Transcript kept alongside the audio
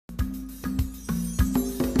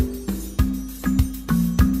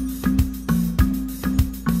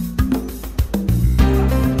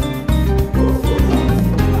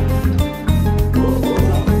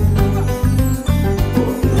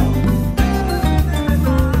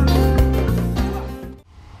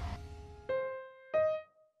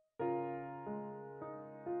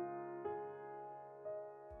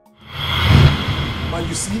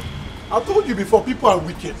see, I told you before, people are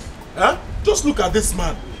wicked. Huh? Just look at this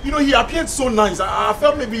man. You know, he appeared so nice. I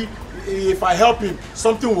felt maybe if I help him,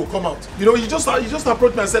 something will come out. You know, he just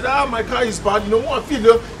approached me and said, my car is bad. You know what I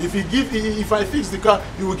feel? If I fix the car,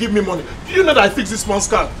 he will give me money. Do you know that I fixed this man's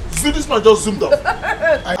car? See, this man just zoomed up.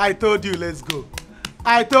 I told you, let's go.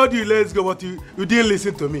 I told you, let's go, but you didn't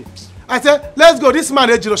listen to me. I said, let's go. This man,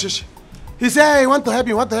 Ejiroshishi. He said, hey, want to help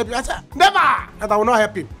you, want to help you. I said, never! And I will not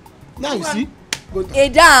help him. Now you see.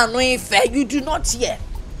 Eda, no, you do not hear.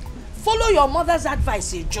 Follow your mother's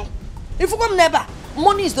advice, Ejo. If you come never,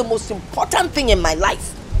 money is the most important thing in my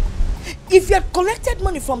life. If you had collected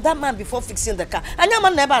money from that man before fixing the car, and your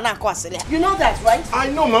man never you know that, right? I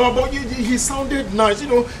know, Mama, but he sounded nice, you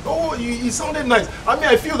know. Oh, he sounded nice. I mean,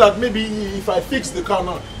 I feel that maybe if I fix the car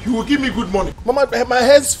now, he will give me good money. Mama, my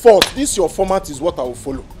henceforth, this your format is what I will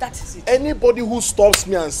follow. That is it. Anybody who stops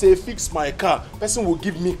me and say fix my car, person will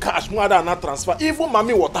give me cash more than not transfer. Even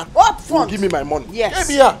Mami Water will give me my money. Yes.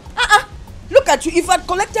 Hey, yeah. Look at you. If I had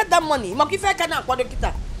collected that money,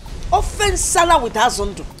 offense Salah with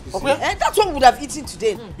Azondo. Okay? And that's what we would have eaten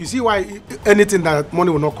today. You see why anything that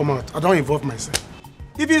money will not come out, I don't involve myself.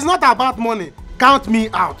 If it's not about money, count me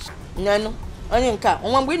out. No.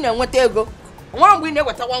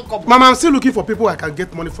 Mama, I'm still looking for people I can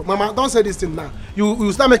get money from. Mama, don't say this thing now.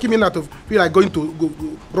 You start making me not to feel like going to go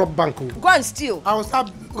rob bank. Go and steal. I will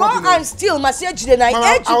start. Go and steal. Mama,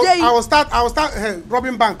 I will start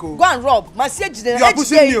robbing bank. Go and rob. You are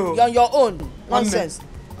pushing me. You're on your own. Nonsense.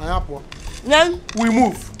 I have one. Then we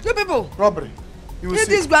move. You people. Robbery. You will see.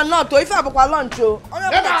 This granola. If I have a lunch,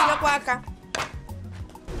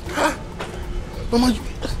 Mama,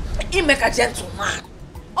 he make a gentleman.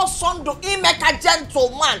 Osondo, he make a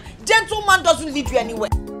gentleman. Gentleman doesn't lead you anywhere.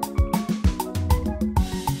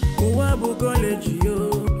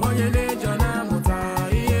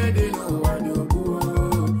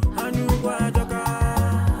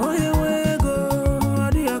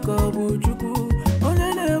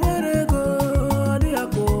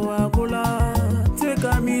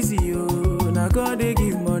 God they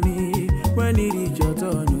give money when it reach your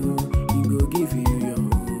turn, he go give you your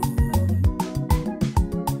own.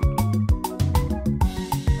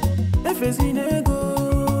 If it's in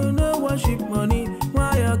ego, no worship money.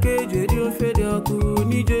 Why a cage you fed your cool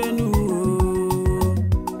ni genu?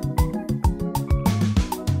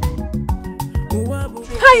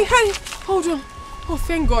 Hi, hold on. Oh,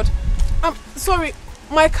 thank God. I'm sorry,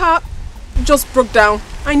 my car just broke down.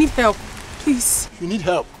 I need help, please. You need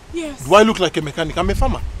help? Yes. Do I look like a mechanic? I'm a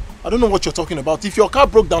farmer. I don't know what you're talking about. If your car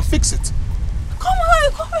broke down, fix it. Come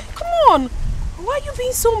on. Why are you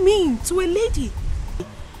being so mean to a lady?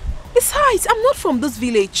 Besides, I'm not from this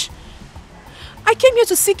village. I came here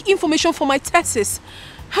to seek information for my thesis.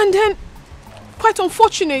 And then, quite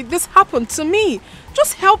unfortunate, this happened to me.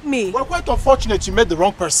 Just help me. Well, quite unfortunate you met the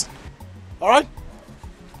wrong person. Alright?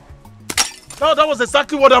 No, that was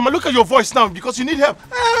exactly what I'm. Look at your voice now because you need help.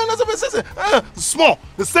 Small.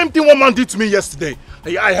 The same thing one man did to me yesterday.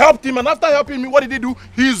 I helped him, and after helping me, what did he do?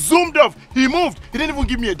 He zoomed off. He moved. He didn't even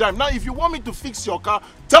give me a dime. Now, if you want me to fix your car,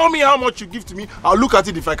 tell me how much you give to me. I'll look at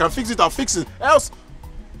it. If I can fix it, I'll fix it. Else,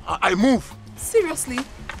 I move. Seriously?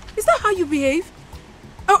 Is that how you behave?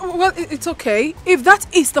 Well, it's okay. If that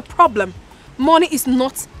is the problem, money is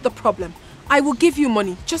not the problem. I will give you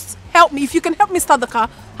money. Just help me. If you can help me start the car,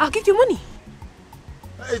 I'll give you money.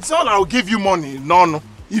 It's all I'll give you money. No.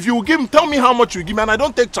 If you give, tell me how much you give me, and I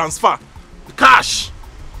don't take transfer. Cash.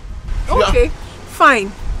 Okay,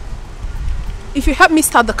 fine. If you help me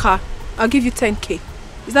start the car, I'll give you 10K.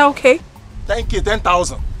 Is that okay? 10K,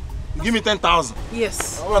 10,000. You give me 10,000.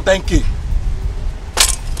 Yes. I want 10K.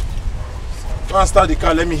 Go and start the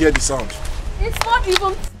car. Let me hear the sound. It's not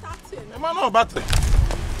even starting. No battery.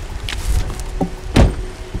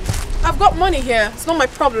 I've got money here. It's not my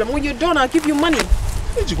problem. When you're done, I'll give you money.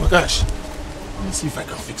 Hey, Jigwagash. Let me see if I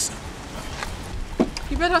can fix it.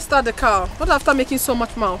 You better start the car. Not after making so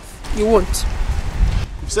much mouth. You won't.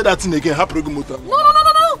 You said that thing again. No.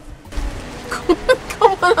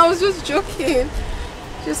 Come on, I was just joking.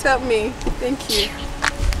 Just help me. Thank you.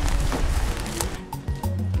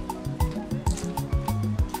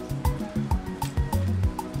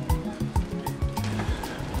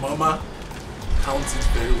 Mama, count it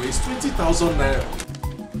very well. It's 20,000 naira.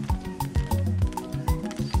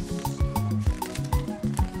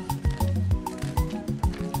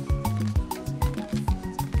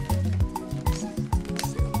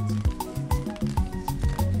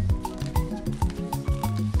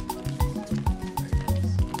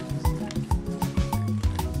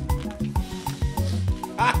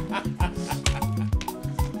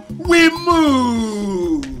 We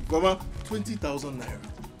move! Mama, 20,000 naira.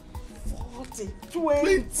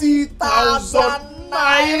 20,000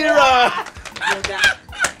 naira.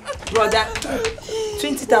 Brother,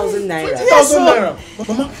 20,000 naira. 20,000 naira.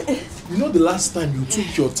 Mama, you know the last time you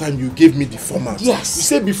took your time, you gave me the format. Yes. You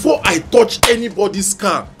said before I touch anybody's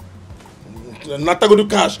car, Natagodu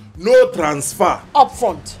cash, no transfer. Up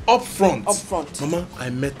front. Mama, I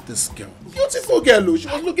met this girl. Beautiful girl, she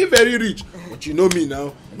was looking very rich. But you know me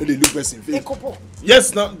now, I know they look best in face.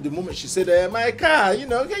 Yes, now, the moment she said, my car, you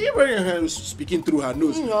know, you bring her speaking through her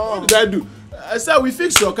nose. No. What did I do? I said, we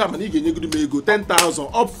fix your car, and you go 10,000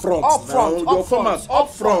 up front. Up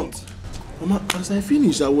front. Mama, as I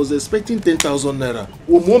finished, I was expecting 10,000 naira.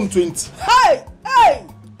 120. Hey!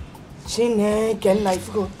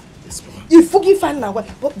 If you find now, but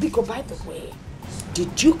Biko, by the way,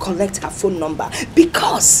 did you collect her phone number?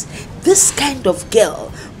 Because this kind of girl,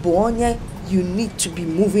 Boanya, you need to be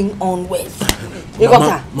moving on with.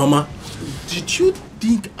 Mama, did you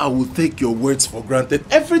think I would take your words for granted?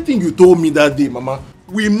 Everything you told me that day, Mama,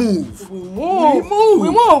 we move.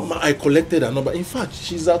 Mama, I collected her number. In fact,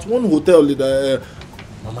 she's at one hotel.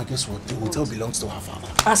 Mama, guess what? The hotel belongs to her father.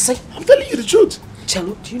 I say, I'm telling you the truth.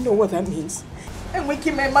 Chelo, do you know what that means? And we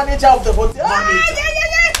keep my manager of the hotel.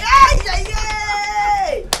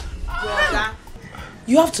 Brother,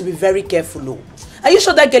 you have to be very careful, though. Are you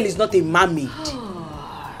sure that girl is not a mermaid?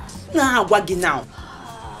 Nah, waggy now.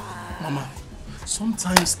 Mama,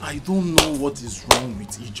 sometimes I don't know what is wrong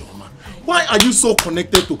with Ijoma. Why are you so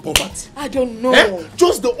connected to poverty? I don't know.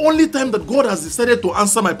 Just the only time that God has decided to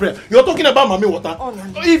answer my prayer. You're talking about Mami Water. Oh, no.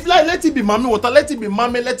 If like, let it be Mami Water, let it be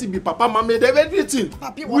Mami, let it be Papa, Mami, everything.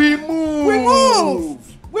 Papi, we move.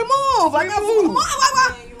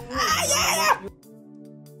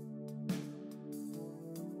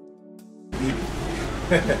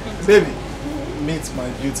 Baby, meet my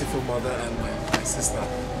beautiful mother and my sister.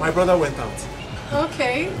 My brother went out.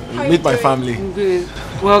 Okay. Meet my family. Good.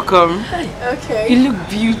 Welcome. Okay. You look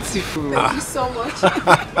beautiful. Thank you so much.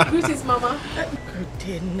 Greetings, Mama.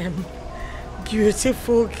 Good name.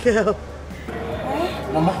 Beautiful girl.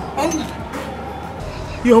 Mama.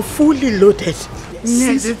 You're fully loaded.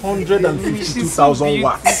 652,000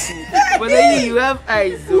 watts. But then you have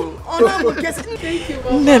eyes though. Thank you,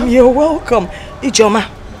 Mama. Nem, you're welcome. Ijoma,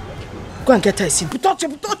 go and get her a seat. Butoche.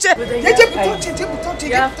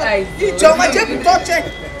 You have eyes. Ijoma, Butoche.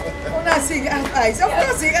 When I say you have eyes, of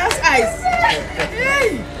course he has eyes.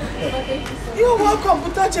 Hey! You're welcome,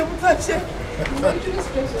 Butoche.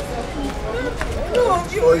 No,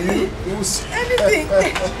 you. Anything.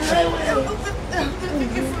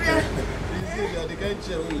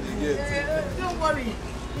 Don't worry.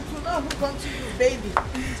 It will not hook onto you, baby.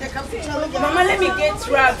 Mama, let me get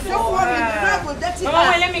rag for Don't worry, the her. rag will dirty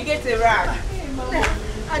Mama, her. let me get a rag.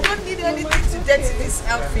 I don't need anything to dirty this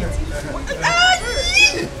outfit.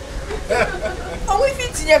 Are we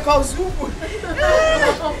fitting your cause?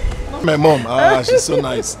 My mom, she's so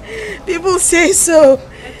nice. People say so.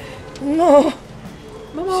 No.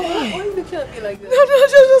 Mama, why are you looking at me like that? No,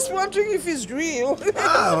 just wondering if it's real.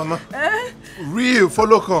 Mama. Real,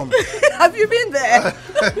 follow come. Have you been there?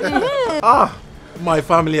 My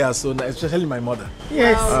family are so nice, especially my mother.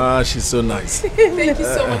 Yes. She's so nice. Thank you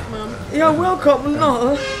so much, Mom. You're welcome.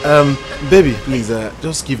 No. Baby, please,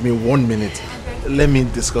 just give me 1 minute. Let me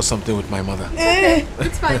discuss something with my mother.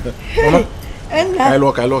 It's fine. Mama, I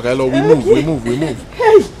look. We move.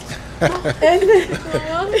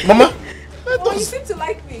 Mama. Oh, you seem to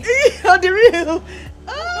like me. You're the real.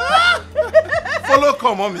 Follow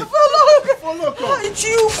come, mommy. Follow come.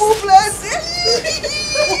 You bless.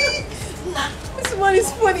 This one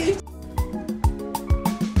is funny.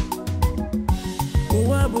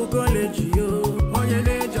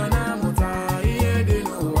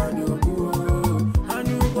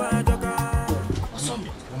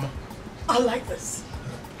 I like this.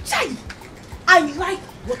 I like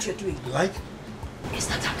what you're doing. You like? Is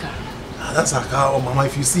that a car? That's her car, Mama.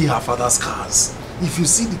 If you see her father's cars, if you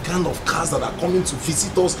see the kind of cars that are coming to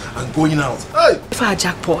visit us and going out, hey! For a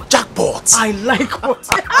jackpot. Jackpot! I like what.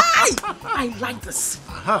 I like this.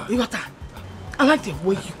 Iwata, I like the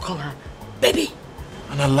way you call her baby.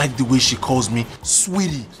 And I like the way she calls me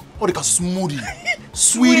sweetie. Or they call smoothie.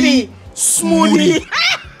 Sweetie. Smoothie.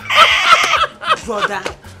 Brother,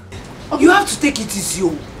 you have to take it easy.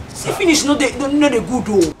 If finish, no the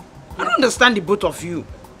good. I don't understand the both of you.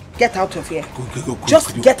 Get out of here. Go.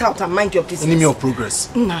 Just get out and mind your business. Enemy of progress.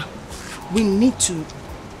 Nah, we need to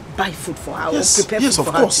buy food for her. Yes, or prepare food of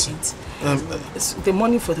for course. her to eat. It's the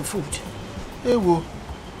money for the food. Hey, well.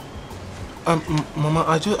 Mama,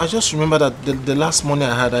 I just remember that the last money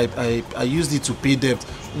I had, I used it to pay debt.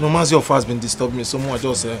 No matter your fast been disturbing me, so more I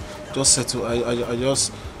just Just settle. I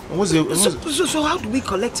just... What's it? So how do we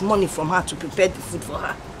collect money from her to prepare the food for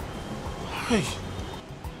her? Hey.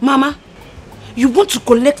 Mama, you want to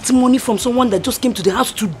collect money from someone that just came to the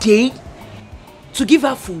house today to give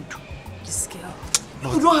her food? This girl.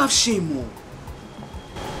 You don't have shame, oh.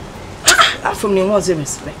 From the one's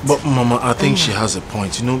respect. But Mama, I think she has a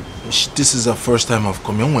point. You know, this is the first time I've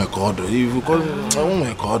come. I won't call her. If you call her, I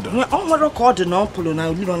won't call her.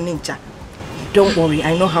 Don't worry,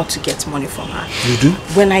 I know how to get money from her. You do?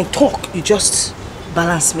 When I talk, you just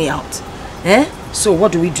balance me out. Eh? So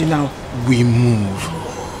what do we do now? We move.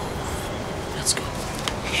 Let's go.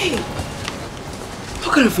 Hey,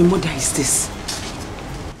 what kind of a mother is this?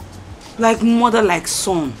 Like mother, like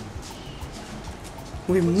son.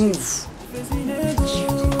 We move.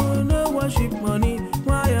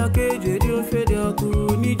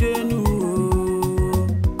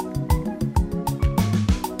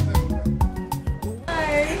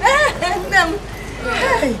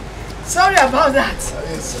 Hey, sorry about that.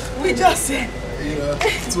 Yes, We just said. you know,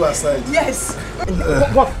 two aside. Yes.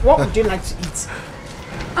 What would you like to eat?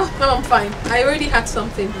 Oh, no, I'm fine. I already had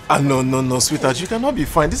something. No, sweetheart. You cannot be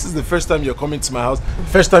fine. This is the first time you're coming to my house.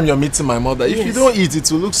 First time you're meeting my mother. If you don't eat, it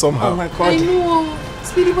will look somehow. Oh my God. I know,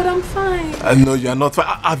 sweetie, but I'm fine. No, you are not fine.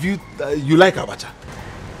 Have you... you like abacha?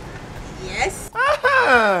 Yes.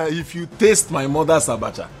 Aha! If you taste my mother's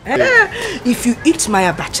abacha. If you eat my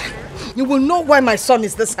abacha, you will know why my son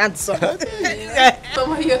is this handsome.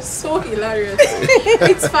 Mama, you're so hilarious.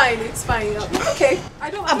 It's fine, it's fine. Okay, I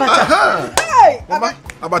don't have Abacha. Hey, Mama,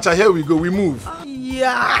 abacha, here we go. We move.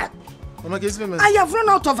 yeah. Mama, can you see me? I have run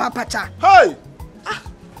out of abacha. Hey!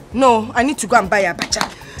 No, I need to go and buy abacha.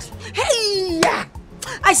 Hey, yeah.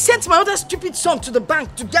 I sent my other stupid son to the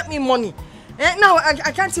bank to get me money. Now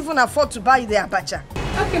I can't even afford to buy the abacha.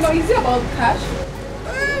 Okay, but is it about cash?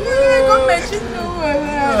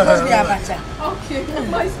 What's the abacha? Okay,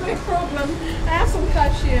 what's my problem? I have some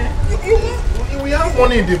cash here. We have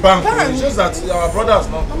money in the bank. It's just that our brothers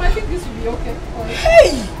not. Mama, I think this will be okay.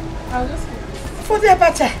 Hey! I'll just keep this. For the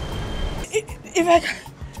abacha.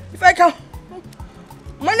 If I can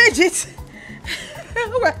manage it,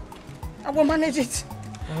 I will manage it.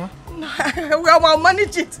 I will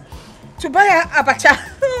manage it to buy abacha.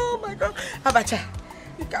 Oh my God, abacha.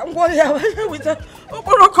 You can't worry with the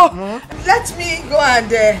Oporoko. Let me go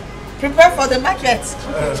and prepare for the market.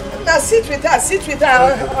 Now sit with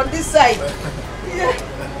her on this side. Yeah.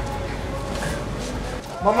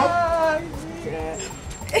 Mama?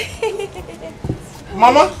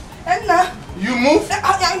 Mama? Edna, You move?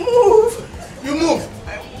 I move. You move.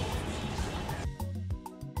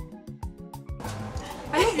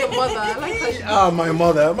 I love your mother. I like her. My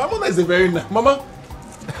mother. My mother is a very nice... Mama?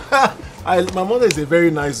 My mother is a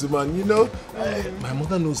very nice woman, you know. My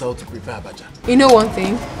mother knows how to prepare abacha. You know one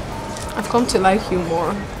thing? I've come to like you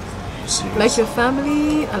more. Serious? Like your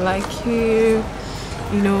family, I like you.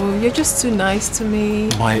 You know, you're just too nice to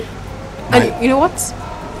me. And you know what?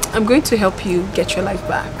 I'm going to help you get your life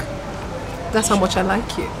back. That's how much I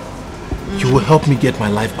like you. You will help me get my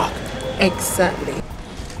life back. Exactly.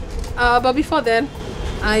 But before then,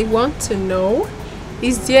 I want to know,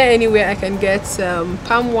 is there anywhere I can get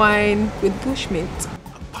palm wine with bushmeat?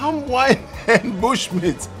 Palm wine and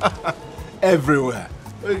bushmeat. Everywhere.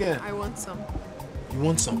 Again. I want some. You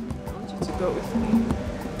want some? I want you to go with me.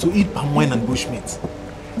 To eat palm wine and bushmeat?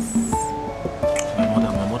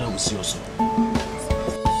 My mother will see also.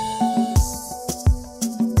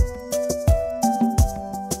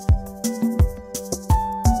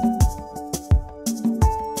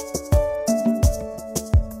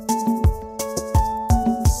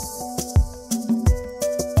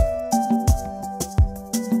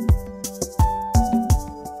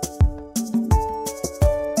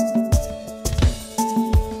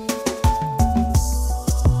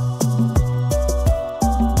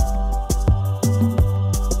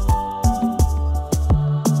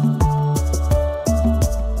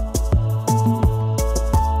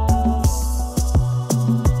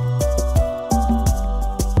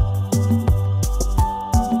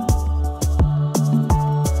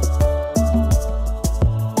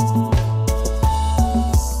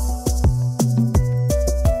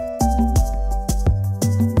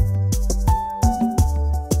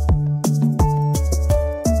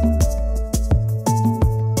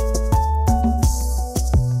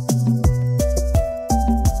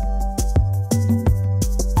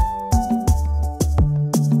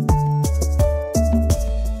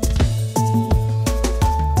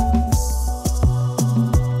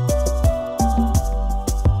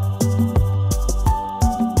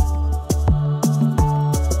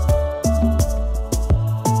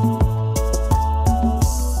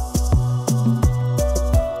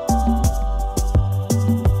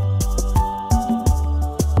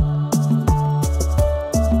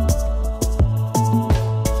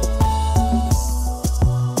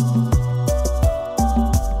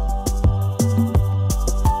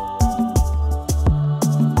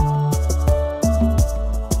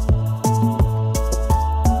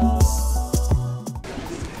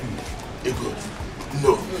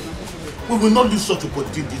 We will not do such a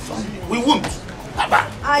opportunity this family. We won't.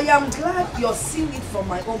 I am glad you're seeing it from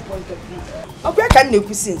my own point of view. Okay, can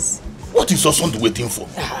you since? What is your son waiting for?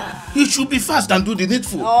 He should be fast and do the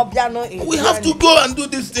needful. Oh, we have to go and do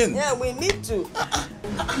this thing. Yeah, we need to.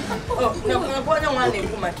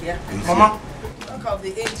 Mama. Talk of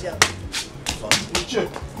the angel.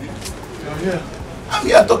 You're here. I'm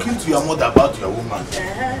here talking to your mother about your woman.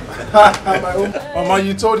 Mama,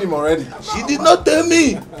 you told him already. She did not tell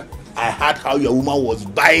me. I heard how your woman was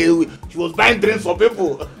buying. She was buying drinks for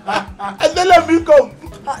people. And then let me come.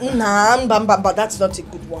 But that's not a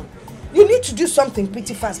good one. You need to do something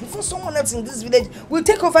pretty fast before someone else in this village will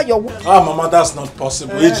take over your work. Mama, that's not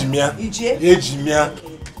possible. Ejimia.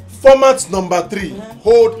 Format number 3.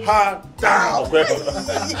 Hold her down.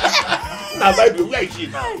 Now, where is she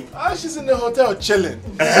now? She's in the hotel chilling.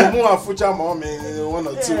 More future mom in 1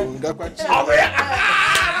 or 2.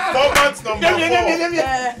 Format number 4.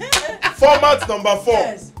 Format number 4.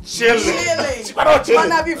 Yes. Chilling.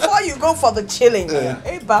 Now, before you go for the chilling,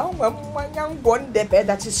 one bed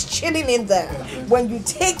that is chilling in there. When you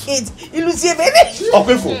take it, you lose your baby.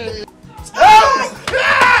 Okay, for.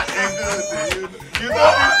 You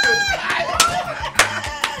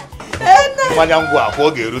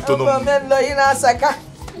know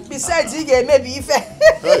besides, you get maybe if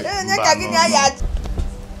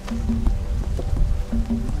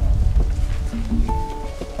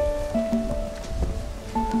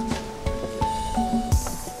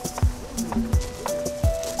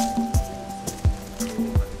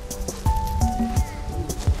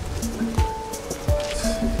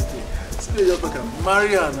marry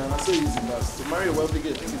her now, so easy now. To marry a wealthy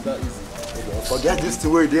girl, think it's that easy. Forget this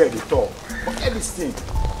thing where they talk. Forget this thing.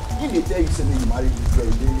 If they tell you say you marry this girl,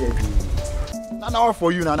 they now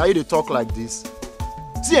for you now they talk like this.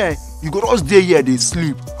 See, you go just day here, they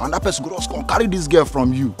sleep, and that person go just come carry this girl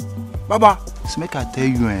from you. Baba, just make I tell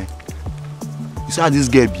you, you see how this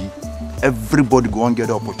girl be? Everybody go and get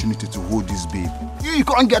the opportunity to hold this babe. You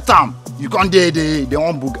can't get them. You can't they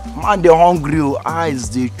won't book. Man, they're hungry, eyes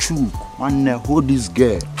they choke. Man, hold this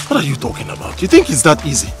girl. What are you talking about? You think it's that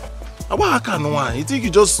easy? You think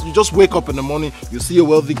you just wake up in the morning, you see a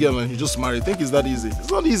wealthy girl and you just marry? You think it's that easy?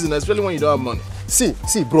 It's not easy, especially when you don't have money. See,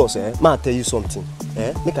 bros, may I tell you something?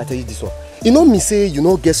 Make I tell you this one. You know me say you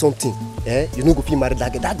know get something, you know go feel married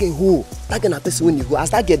that girl. That girl na person when you go. As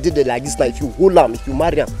that girl did it like this now, if you hold am, if you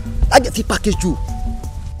marry am, that girl fit package you.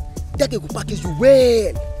 That girl go package you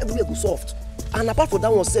well, everywhere go soft. And apart from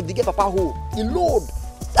that one self, they get papa hoe, he load.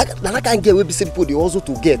 That kind of girl will be say people they also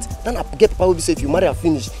to get. Then I get papa will be say if you marry and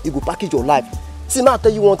finish, you go package your life. See, now I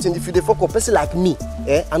tell you one thing, if you dey fuck up person like me,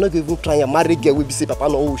 I'm not even trying to marry girl will be say papa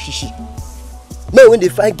no shishi. Man, when they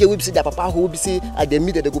find girl will be say their papa will be say at the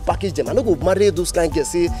meet they go package them. I no go marry those kind of girls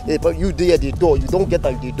say you there at the door, you don't get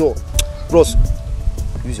at the door. Bros,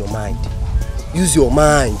 use your mind. Use your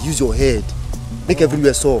mind, use your head. Make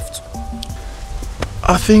everywhere soft.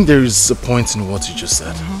 I think there is a point in what you just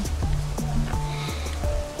said.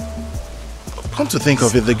 Come to think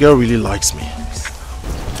of it, the girl really likes me.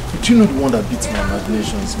 Do you know the one that beats my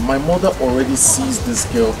imaginations? My mother already sees this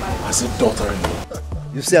girl as a daughter-in-law.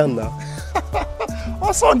 You see her now?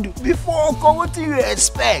 Also, before uncle, what do you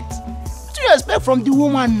expect? What do you expect from the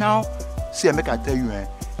woman now? See, I make I tell you,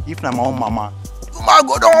 if na my own mama, the woman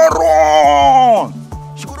go down run.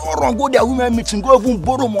 She go down run, go their women meeting, go even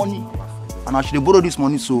borrow money. And I should borrow this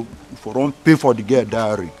money so for don't pay for the girl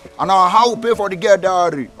diary. And now how we pay for the girl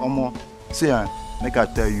diary? See, make I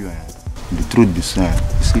tell you, the truth be saying,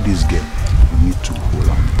 you see this girl, you need to hold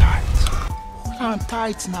on tight. Hold on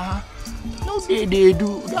tight now. No say they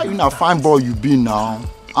do. That you not fine boy you be now.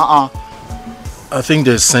 I think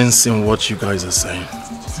there's sense in what you guys are saying.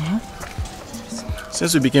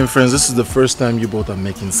 Since we became friends, this is the first time you both are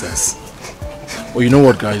making sense. Well, you know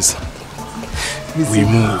what, guys? We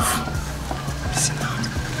move.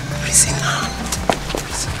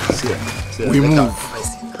 We move.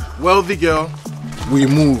 Wealthy girl, we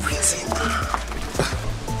move.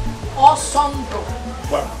 Awesome.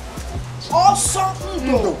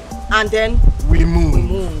 And then we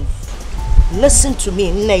move. Listen to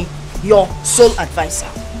me, Nate, your sole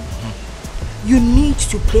advisor. You need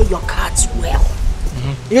to play your cards well.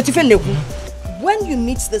 When you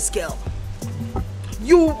meet this girl,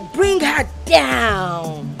 you bring her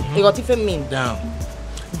down. Down.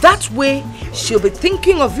 That way, she'll be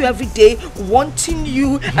thinking of you every day, wanting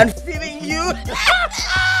you and feeling you.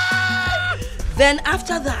 Then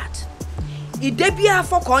after that,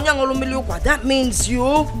 that means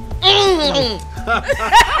you.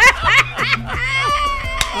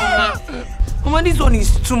 Mama, this one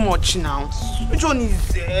is too much now. Which one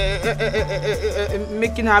is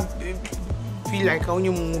making her feel like I only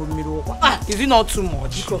want is it not too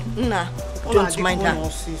much? Nah, don't mind her.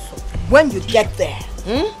 When you get there,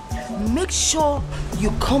 make sure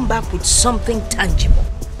you come back with something tangible.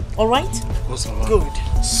 All right? Of course, Mama. Good.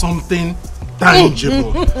 Something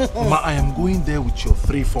tangible. Mama, I am going there with your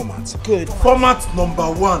 3 formats. Good. Format number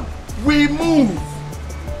 1, we move.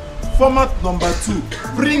 Format number 2,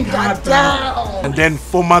 bring her down. And then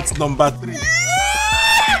format number 3.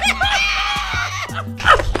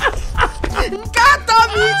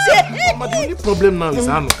 Mama, the only problem now is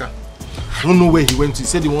Anuka. I don't know where he went. He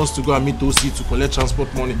said he wants to go and meet OC to collect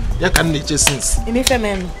transport money. There can nature since.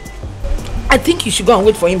 I think you should go and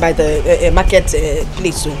wait for him by the market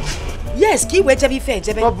place soon. Yes, keep wait every fair.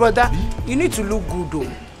 But brother, you need to look good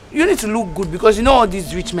though. You need to look good because you know all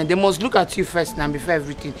these rich men, they must look at you first now before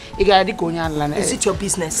everything. Is it your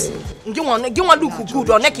business? You want to look good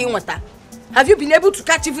or have you been able to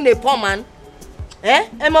catch even a poor man? Eh?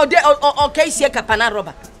 Okay, see a kapana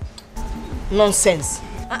robber. Nonsense.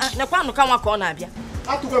 Hey,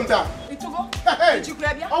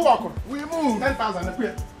 we move 10,000.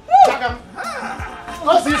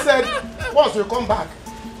 Once he said, once you come back,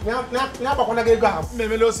 once you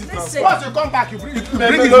come back, you bring his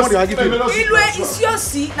money. I give you. It's your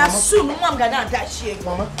seat. Now soon, I'm gonna dash you.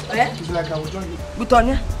 Mama, it's like I will join you.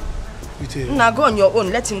 Butonia, now go on your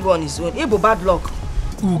own. Let him go on his own. Able bad luck.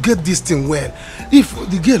 We'll get this thing well. If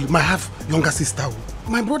the girl might have younger sister,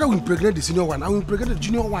 my brother will impregnate the senior one. I will impregnate the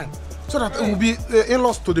junior one, so that it will be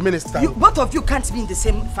in-laws to the minister. Both of you can't be in the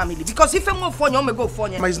same family because if I'm going for you, I'm going to go for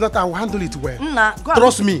you. But it's not. I will handle it well.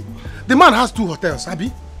 Trust me. The man has 2 hotels,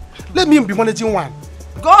 Abi. Let me be managing one.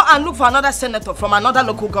 Go and look for another senator from another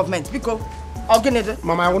local government. Because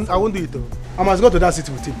Mama, I won't do it though. I must go to that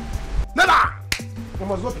city with him. Never! I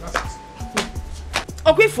must go to that city.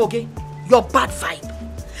 Okay, Foge, your bad vibe.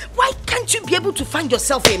 Why can't you be able to find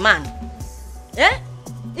yourself a man? Eh?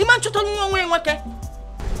 I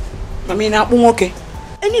mean, okay.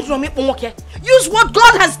 Use what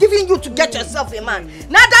God has given you to get yourself a man.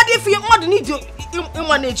 Now that if you want need to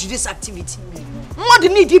manage this activity, what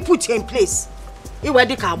need you put in place? You were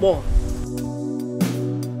the carbon.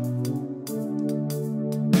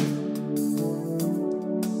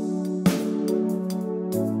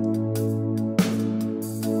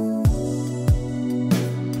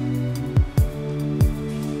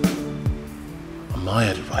 Am I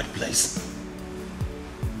at the right place?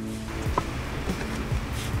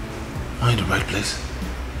 Am I in the right place?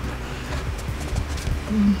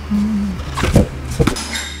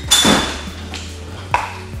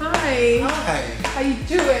 Hi. How you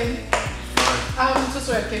doing? I'm so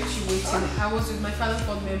sorry I kept you waiting. I was with my father's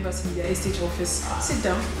board members in the estate office. Sit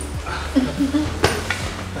down.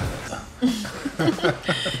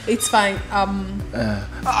 It's fine. I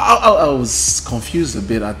was confused a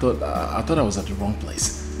bit. I thought I was at the wrong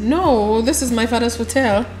place. No, this is my father's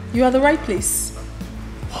hotel. You are the right place.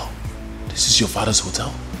 Wow, this is your father's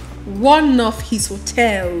hotel? One of his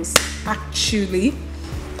hotels, actually.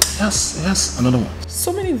 Yes, another one.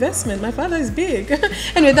 So many investment. My father is big.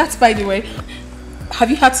 Anyway, that's by the way. Have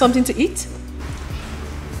you had something to eat?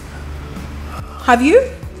 Have you?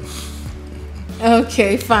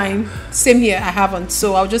 Okay, fine. Same here, I haven't.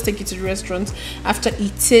 So I'll just take you to the restaurant after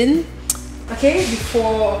eating. Okay,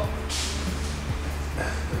 before...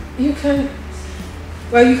 You can't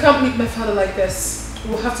meet my father like this.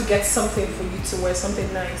 We'll have to get something for you to wear,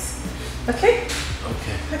 something nice. Okay?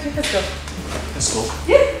 Okay, let's go. Let's go.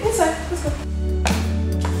 Yeah, inside. Let's go.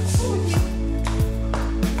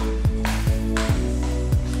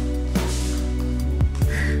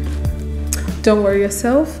 Don't worry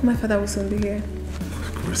yourself. My father will soon be here.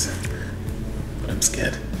 Of course. But I'm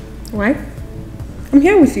scared. Why? I'm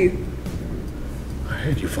here with you. I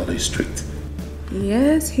heard your father is strict.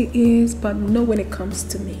 Yes, he is, but not when it comes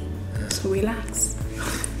to me. So relax.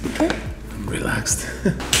 Okay? I'm relaxed.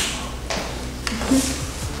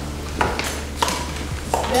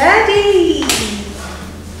 Daddy!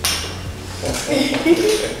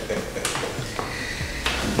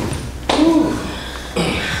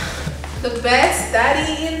 The best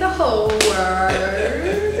daddy in the whole world.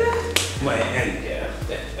 My angel.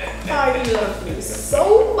 I love you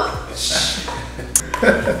so much.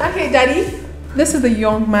 Okay, Daddy. This is the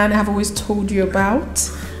young man I've always told you about.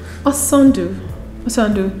 Osandu.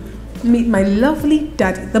 Meet my lovely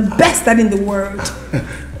daddy. The best daddy in the world.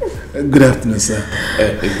 Good afternoon, sir.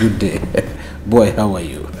 Good day. Boy, how are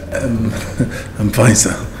you? I'm fine,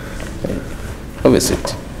 sir. Have a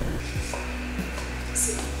seat.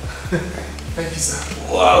 Thank you, sir.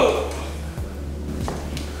 Wow.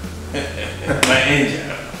 My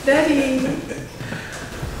angel. Daddy.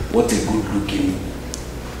 What a good looking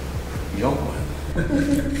young one.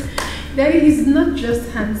 Daddy is not just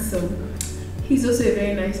handsome. He's also a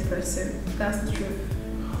very nice person. That's the truth.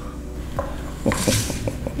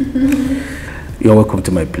 You're welcome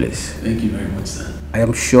to my place. Thank you very much, sir. I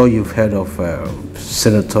am sure you've heard of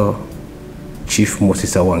Senator Chief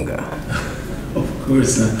Moses Awanga. Of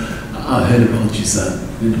course, sir. I heard about you, sir.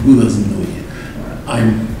 And who doesn't know you?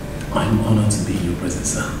 I'm honored to be in your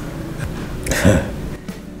presence, sir.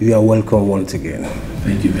 You are welcome once again.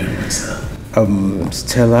 Thank you very much, sir.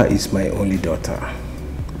 Stella is my only daughter.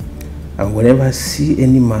 And whenever I see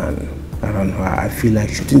any man around her, I feel like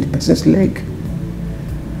shooting the person's leg.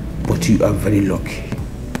 But you are very lucky.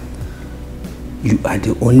 You are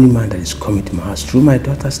the only man that is coming to my house through my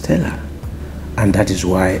daughter Stella. And that is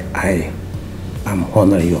why I am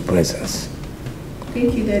honoring your presence.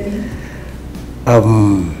 Thank you, Daddy.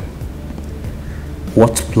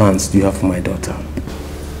 What plans do you have for my daughter?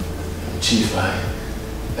 Chief,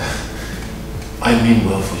 I mean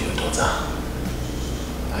well for your daughter.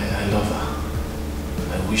 I love her.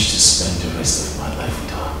 I wish to spend the rest of my life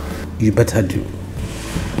with her. You better do.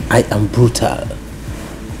 I am brutal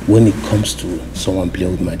when it comes to someone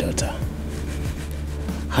playing with my daughter.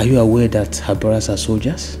 Are you aware that her brothers are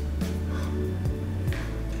soldiers?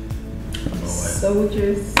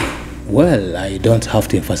 Soldiers? Well, I don't have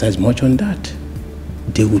to emphasize much on that.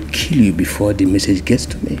 They would kill you before the message gets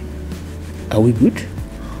to me. Are we good?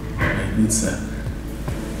 Very good, sir.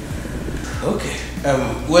 Okay.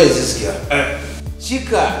 Where is this girl?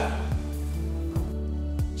 Chika!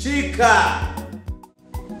 Chika!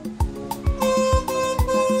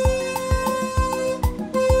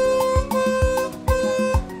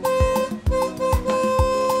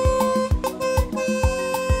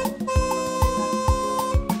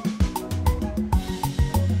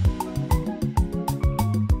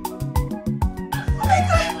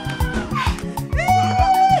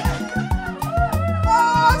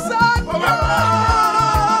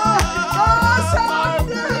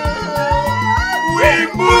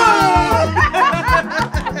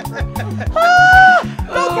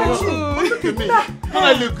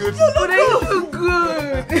 I look good. You look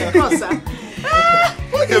good.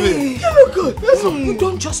 Look at me. You look good. You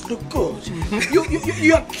don't just look good.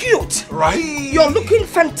 You're cute. Right? You're looking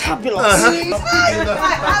fantabulous.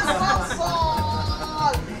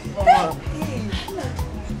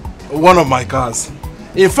 One of my cars.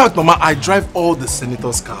 In fact, Mama, I drive all the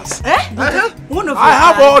senator's cars. One of I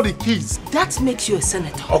have all the keys. That makes you a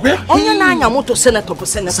senator. Okay? Senator.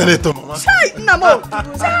 Senator, Mama.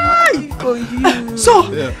 So,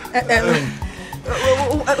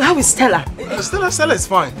 how is Stella? Stella is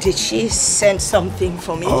fine. Did she send something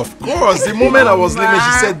for me? Of course. The moment I was leaving,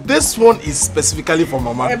 she said, this one is specifically for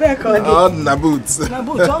Mama. Boots.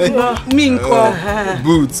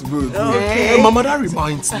 Boots. Okay. Mama, that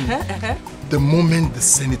reminds me. The moment the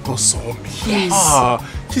senator saw me, yes.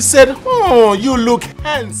 She said, oh, you look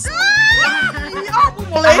handsome.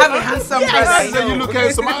 I have a handsome brother. You look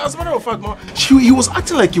handsome. As a matter of fact, Mama, he was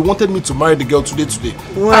acting like he wanted me to marry the girl today.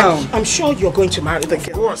 Wow. I'm sure you're going to marry the girl.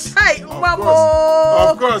 Of course. Hi,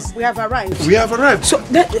 Mama. Of course. We have arrived. So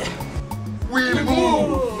that we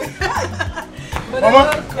move.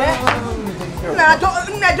 Mama.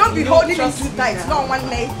 Don't be holding me too tight. No, one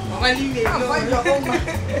leg.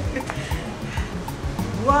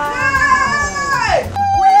 Wow.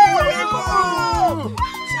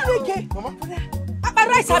 Okay. Mama.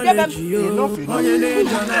 Rice, have you enough?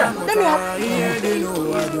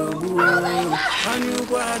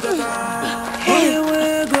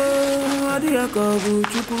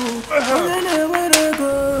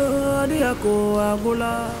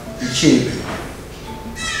 Chief.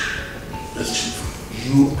 Yes, Chief.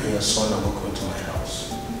 You and your son are welcome to my house.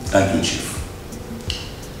 Thank you, Chief.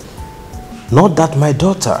 Not that my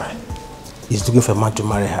daughter is looking for a man to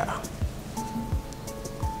marry her.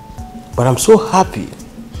 But I'm so happy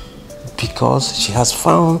because she has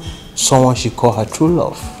found someone she calls her true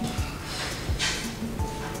love.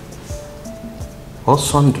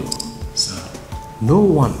 Osundu, sir, no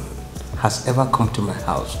one has ever come to my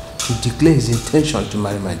house to declare his intention to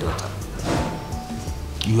marry my daughter.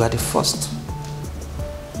 You are the first.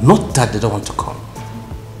 Not that they don't want to come,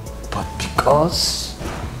 but because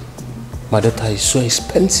my daughter is so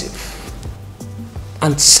expensive.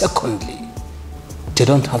 And secondly, they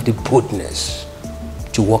don't have the boldness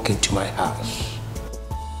to walk into my house.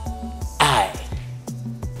 I,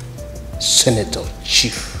 Senator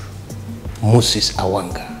Chief Moses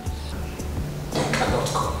Awanga, they cannot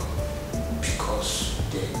come because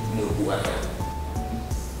they know who I am.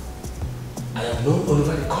 I am known all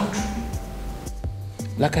over the country.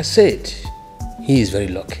 Like I said, he is very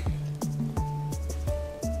lucky.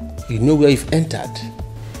 You know where you've entered.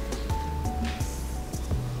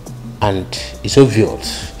 And it's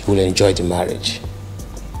obvious you will enjoy the marriage.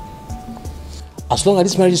 As long as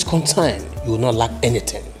this marriage is concerned, you will not lack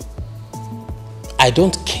anything. I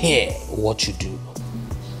don't care what you do,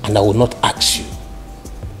 and I will not ask you.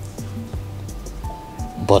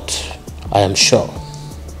 But I am sure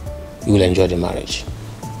you will enjoy the marriage.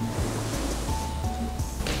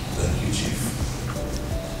 Thank you, Chief.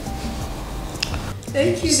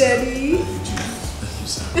 Thank you, Daddy. Thank you,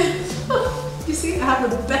 sir. You see, I have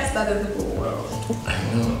the best dad in the world. I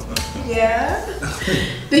know. Yeah.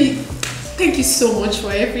 Thank you so much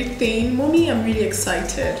for everything. Mommy, I'm really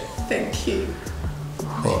excited. Thank you.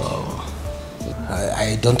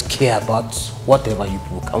 I don't care about whatever you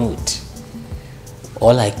people come with.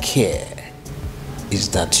 All I care is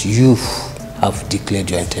that you have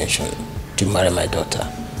declared your intention to marry my daughter.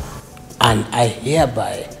 And I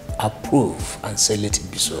hereby approve and say let it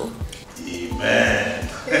be so. Amen.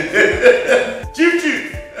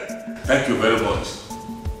 Chief. Thank you very much.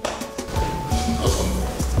 Awesome.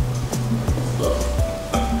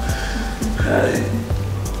 Hi.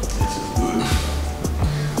 This is good.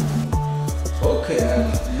 Okay,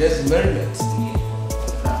 let's merriment.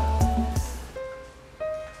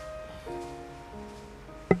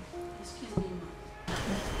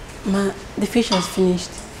 Ma, the fish has finished.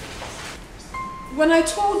 When I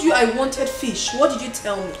told you I wanted fish, what did you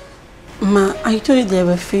tell me? Ma, I told you there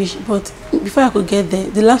were fish, but before I could get there,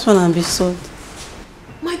 the last one had been sold.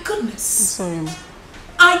 My goodness. I'm sorry, Ma.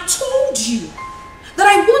 I told you that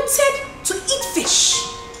I wanted to eat fish.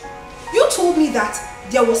 You told me that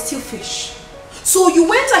there was still fish. So you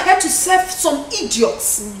went ahead to serve some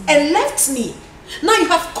idiots and left me. Now you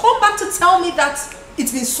have come back to tell me that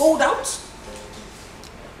it's been sold out?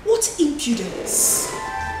 What impudence!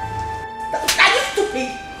 Are you stupid?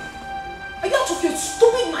 Are you out of your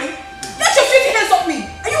stupid mind? Get your filthy hands off me!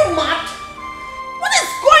 Are you mad? What is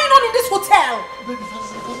going on in this hotel?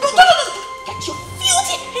 Get your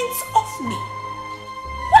filthy hands off me!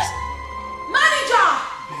 What? Manager!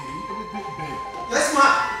 Yes, ma.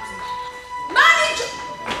 Manager!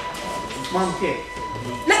 Ma'am, here.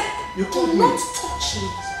 You do not touch me.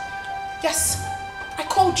 Yes, I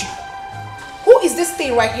called you. Who is this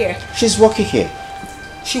thing right here? She's working here.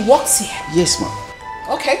 She works here. Yes, ma'am.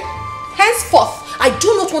 Okay. Henceforth, I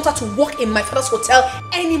do not want her to work in my father's hotel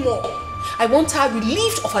anymore. I want her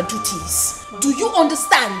relieved of her duties. Do you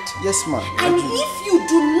understand? Yes, ma'am. And if you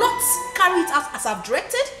do not carry it out as I've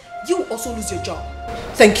directed, you will also lose your job.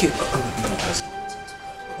 Thank you.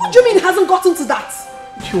 What do you mean it hasn't gotten to that?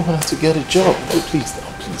 You want to get a job. Please,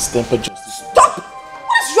 temper justice. Stop!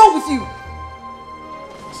 What is wrong with you?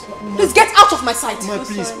 Please get out of my sight. Ma,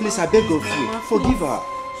 please, I beg of you. Forgive her.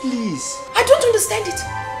 Please. I don't understand it.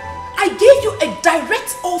 I gave you a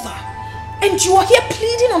direct order and you are here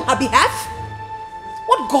pleading on her behalf?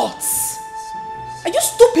 What gods? Are you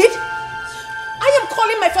stupid? I am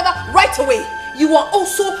calling my father right away. You are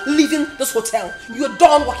also leaving this hotel. You're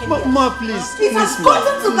done working here. Ma, please. It has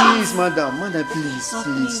gotten to that. Please, madam. Madam, please.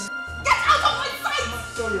 Please. Get out of my sight!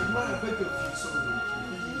 Sorry, ma, I beg of you. Sorry.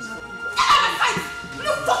 Get out of my sight! You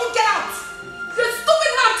fucking get out! You're stupid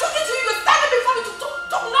when I'm talking to you. You're standing before me to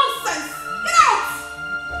talk nonsense. Get out!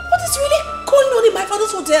 What is really going on in my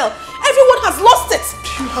father's hotel? Everyone has lost it.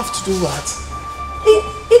 You have to do that.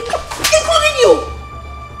 Including you.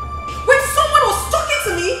 When someone was talking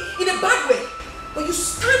to me in a bad way, but you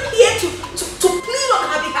stand here to plead on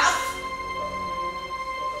her behalf.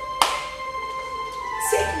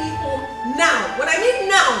 Take me home now. When I mean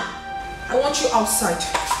now, I want you outside.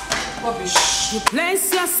 Rubbish. You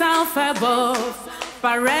place yourself above,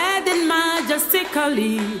 parading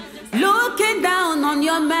majestically, looking down on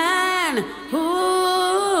your man.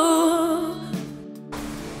 Ooh.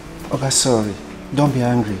 Okay, sorry. Don't be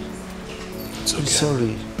angry. It's okay. I'm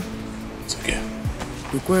sorry. It's okay.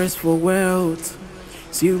 The quest for wealth,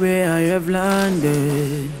 see where I have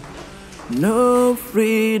landed. No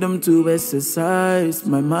freedom to exercise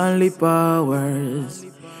my manly powers.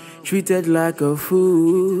 Treated like a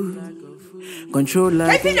fool, controlled like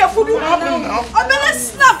I think your food will happen now. A minute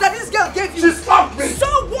slap that this girl gave you. She slapped me. So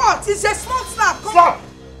what? It's a small slap. Slap.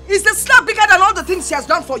 Is the slap bigger than all the things she has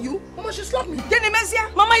done for you? Mama, she slapped me.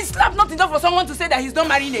 Mama, is slap not enough for someone to say that he's not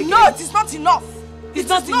marrying again? No, it is not enough. It's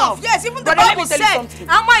not enough. Yes, even the But let me Bible tell you said, something.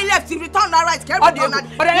 and when he left, he returned that right.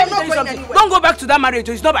 But let me tell you something. Don't go back to that marriage.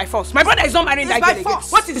 It's not by force. My brother is not marrying that girl again.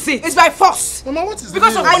 What did he say? It's by force. Mama, what is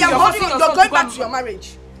Because the of meaning? I am holding you. your You're son going to back come. to your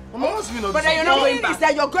marriage. Mama, what's the meaning of But this? you're not going back. Is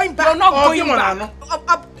that you're going back. You're not Oh, going give one, back. Ano.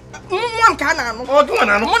 Oh, give one,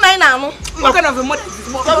 Ano. What kind of a mother is this?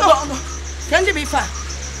 no. Can you be far?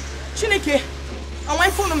 Chineke, I want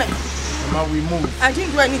to follow me. Mama, we move. I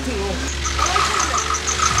didn't do anything wrong.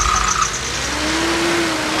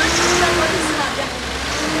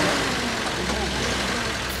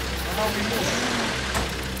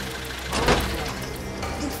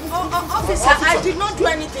 Officer, I did not do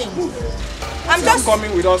anything. I'm just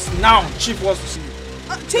coming with us now. Chief wants to see you.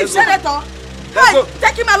 Chief Senator. Hey,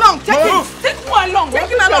 take him along. Take him. Take who along? Take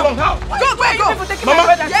him along. How? Go.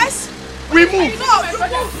 Mama. Yes. We move. No,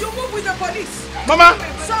 you move with the police. Mama.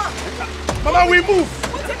 Sir. Mama, we move.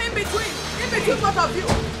 Put him in between both of you.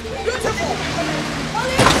 Beautiful.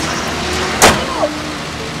 Police.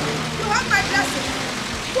 You have my blessing.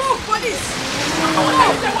 Move, police.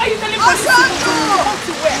 Why are you telling police?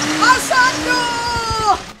 Asando.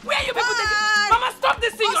 Where are you people taking? Mama, stop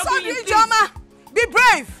this thing you're doing, please. Jama, be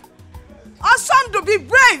brave. Asando, be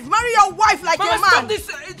brave. Marry your wife like Mama, your man. stop this.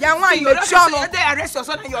 They arrest your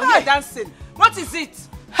son and you're here dancing. What is it?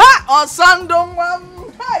 Ha! Asando,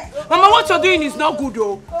 hey. Mama, what you're doing is not good,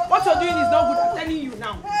 though. What you're doing is not good. I'm telling you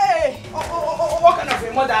now. Hey! What kind of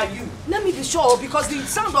a mother are you? Let me be sure, because the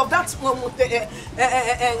sound of that motor.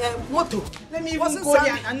 Let me even go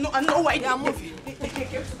there and know why they are moving.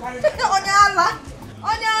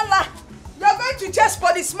 Onyala, you're going to chase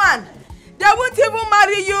policeman. They won't even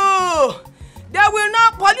marry you.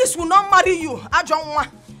 Police will not marry you. Ajonwa.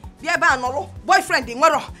 Boyfriend in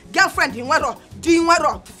wero, girlfriend in wero, doing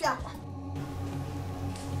wero.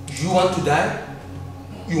 You want to die?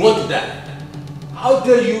 You want to die? How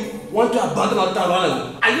dare you want to abandon our town run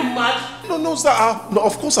away? Are you mad? No, sir. No,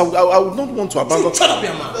 of course I would not want to abandon. Shut up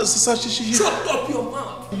your mouth. Sir, Shut up your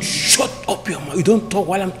mouth. Shut up your mouth. You don't talk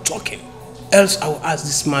while I'm talking. Else I will ask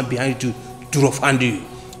this man behind you to rough handle you.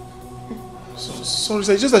 Sorry,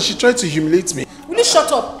 sir. It's just that she tried to humiliate me. Will you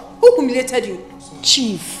shut up? Who humiliated you?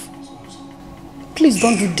 Chief, please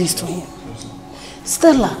don't do this to him.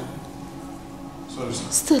 Stella. Sorry,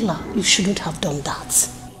 sir. Stella, you shouldn't have done that.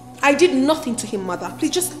 I did nothing to him, mother.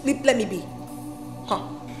 Please just let me be. Huh?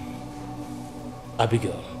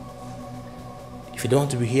 Abigail, if you don't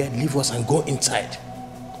want to be here, leave us and go inside.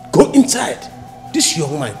 Go inside. This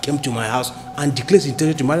young man came to my house and declared his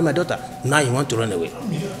intention to marry my daughter. Now you want to run away.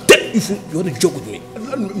 If you want to joke with me.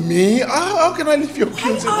 Me? How can I leave your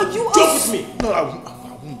kids? You joke with me. No, I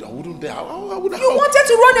wouldn't dare. You wanted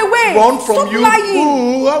to run away. Run from Stop you? lying.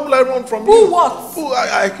 Who? How will I run from you? Who what? Who?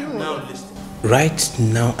 I can't now listen. Right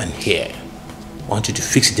now and here, I want you to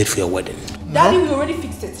fix a date for your wedding. Daddy, we already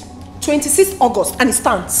fixed it. 26th August, and it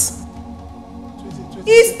stands.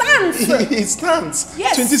 It stands. It stands.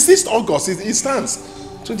 Yes. 26th August. It stands.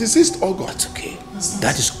 26th August. That's okay.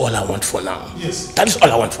 That is all I want for now. Yes. That is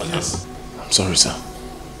all I want for now. I'm sorry, sir.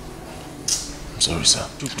 I'm sorry, sir.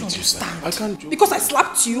 I can't do. Because I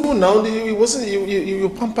slapped you. No, now it wasn't. You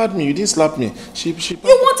pampered me. You didn't slap me. She. You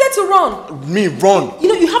wanted to run. Me run. You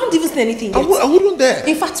know you haven't even seen anything yet. I wouldn't dare.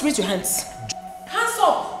 In fact, raise your hands. Hands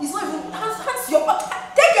up. It's not even hands.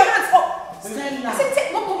 Take your hands up. Stella. I said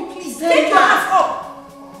take. No, mommy, please. Stella. Take your hands up.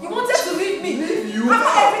 You wanted to leave me. Leave you?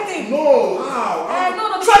 After everything. No. How?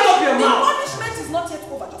 No. Shut up your mouth. The punishment is not yet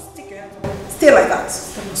over. Just take your hands up. Stay like that.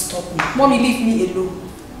 Stop me. Mommy, leave me alone.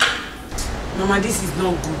 Mama, this is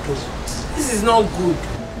not good though. This is not good.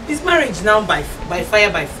 This marriage now by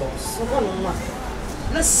fire by force.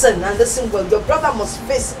 Listen and listen well. Your brother must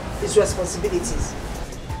face his responsibilities.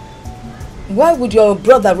 Why would your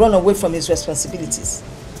brother run away from his responsibilities?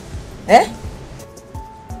 Eh?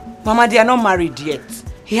 Mama, they are not married yet.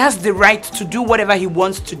 He has the right to do whatever he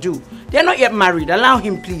wants to do. They are not yet married. Allow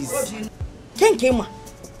him, please. Kenkema.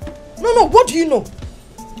 No, what do you know?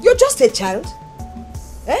 You're just a child.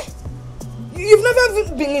 Eh? You've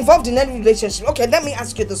never been involved in any relationship. Okay, let me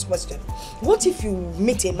ask you this question. What if you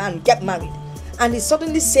meet a man, get married, and he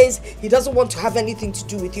suddenly says he doesn't want to have anything to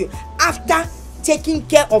do with you after taking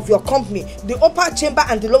care of your company, the upper chamber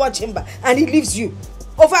and the lower chamber, and he leaves you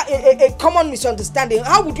over a common misunderstanding?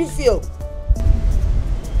 How would you feel?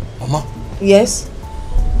 Mama? Yes?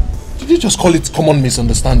 Did you just call it common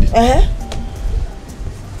misunderstanding? Uh-huh.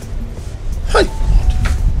 Hi,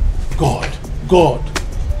 God.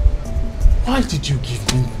 Why did you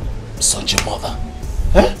give me such a mother?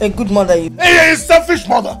 Huh? A good mother, you. A selfish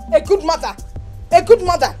mother. A good mother.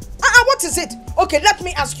 What is it? Okay, let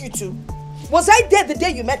me ask you two. Was I there the day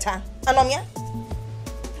you met her, Anomia?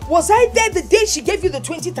 Was I there the day she gave you the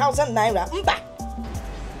 20,000 naira? Mba.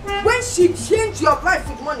 When she changed your life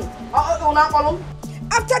with money?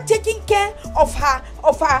 After taking care of her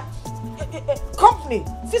company,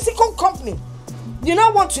 physical company, you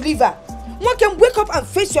now want to leave her? One can wake up and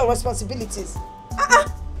face your responsibilities.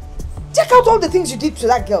 Check out all the things you did to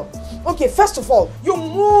that girl. Okay, first of all, you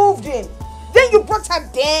moved in. Then you brought her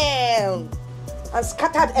down and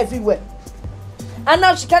scattered everywhere. And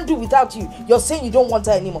now she can't do without you. You're saying you don't want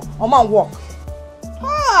her anymore. Oh man, walk.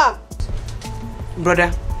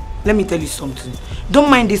 Brother, let me tell you something. Don't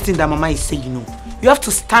mind this thing that Mama is saying, you know. You have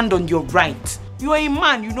to stand on your right. You are a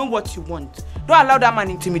man, you know what you want. Don't allow that man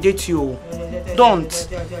intimidate you. Don't.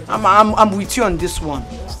 I'm with you on this one.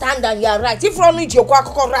 Stand on your right. If you don't need your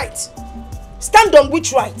right, stand on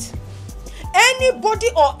which right? Anybody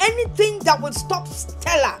or anything that will stop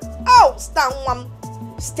Stella,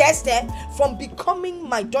 Stay from becoming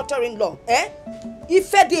my daughter-in-law.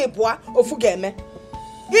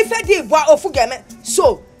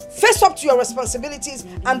 So, face up to your responsibilities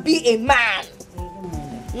and be a man.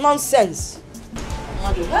 Nonsense.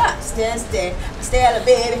 Stay,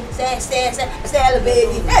 baby. Stay,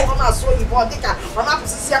 baby. Hey, Mama, so you bought it. Mama, hey,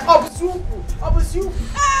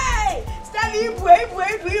 Stay,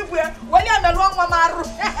 when you're the wrong Mama,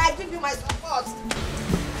 I give you my support.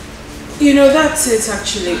 You know, that's it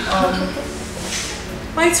actually.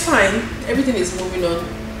 But it's fine. Everything is moving on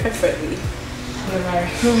perfectly. You're right.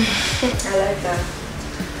 I like that.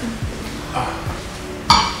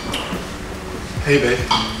 Hey, babe.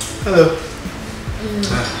 Hello.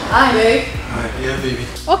 Hi, babe. Hi, yeah, baby.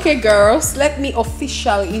 Okay, girls, let me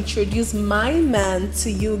officially introduce my man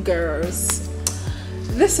to you girls.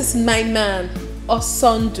 This is my man,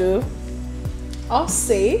 Osondu.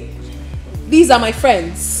 Ose. These are my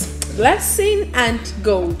friends, Blessing and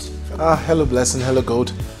Gold. Hello, Blessing. Hello,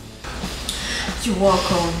 Gold. You're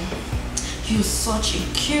welcome. You're such a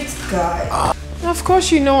cute guy. Of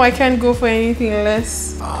course, you know I can't go for anything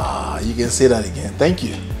less. You can say that again. Thank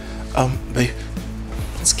you. Babe,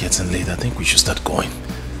 it's getting late. I think we should start going.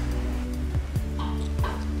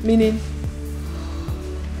 Meaning?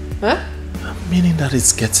 Huh? Meaning that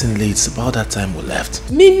it's getting late. It's about that time we left.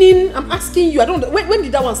 Meaning, I'm asking you, I don't know. When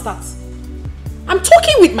did that one start? I'm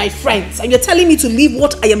talking with my friends and you're telling me to leave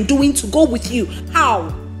what I am doing to go with you. How?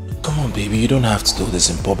 Come on, baby. You don't have to do this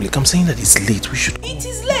in public. I'm saying that it's late. We should go. It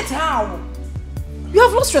is late. How? You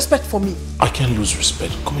have lost respect for me. I can't lose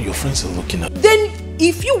respect. Come on, your friends are looking at me. Then,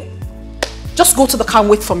 if you just go to the car and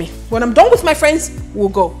wait for me. When I'm done with my friends, we'll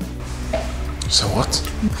go. So what?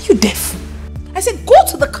 Are you deaf? I said go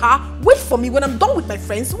to the car, wait for me. When I'm done with my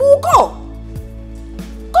friends, we'll go.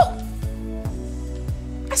 Go.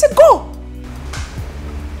 I said go.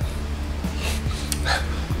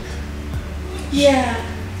 Yeah.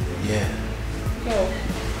 Yeah. Go.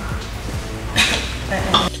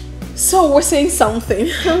 So we're saying something.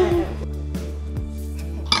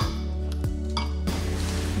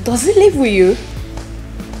 Does he live with you?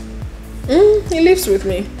 He lives with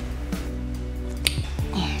me.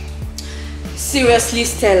 Seriously,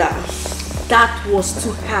 Stella, that was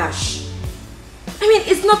too harsh. I mean,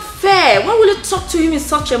 it's not fair. Why will you talk to him in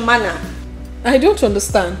such a manner? I don't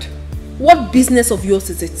understand. What business of yours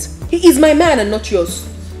is it? He is my man and not yours.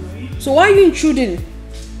 So why are you intruding?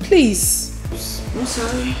 Please. I'm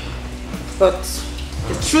sorry. But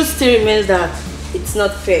the truth still remains that it's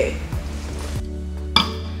not fair.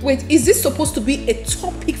 Wait, is this supposed to be a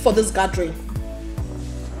topic for this gathering?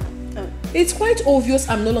 It's quite obvious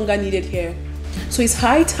I'm no longer needed here. So it's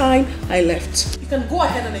high time I left. You can go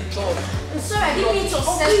ahead and enjoy. I'm sorry, I didn't mean to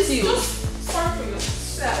upset you. Just sorry for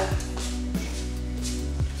yourself.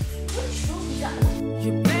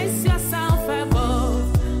 You place yourself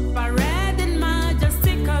above, parading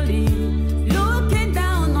majestically, looking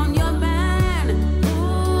down on your man.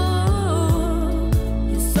 Ooh,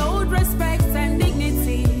 you showed respect and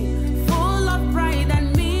dignity, full of pride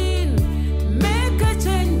and mean. Make a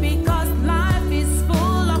change because life is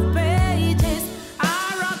full of pages.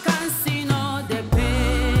 Arrogance in all the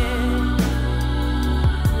pain.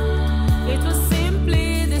 It will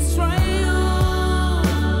simply destroy you.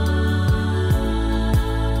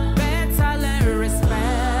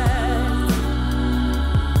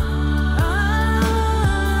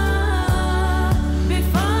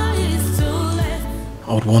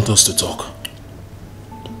 I would want us to talk.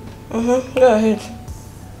 Go ahead.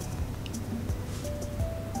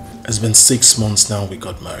 It's been 6 months now we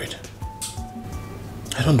got married.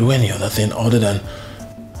 I don't do any other thing other than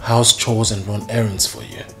house chores and run errands for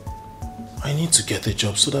you. I need to get a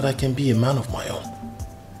job so that I can be a man of my own.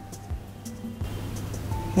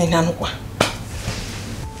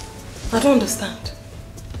 I don't understand.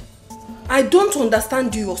 I don't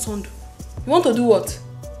understand you, Osondu. You want to do what?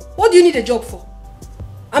 What do you need a job for?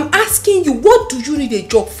 I'm asking you, what do you need a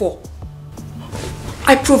job for?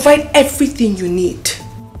 I provide everything you need.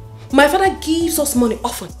 My father gives us money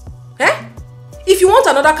often. If you want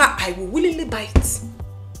another car, I will willingly buy it.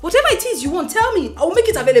 Whatever it is you want, tell me. I will make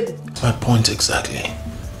it available. My point exactly.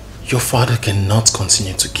 Your father cannot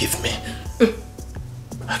continue to give me.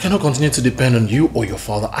 I cannot continue to depend on you or your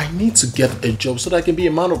father. I need to get a job so that I can be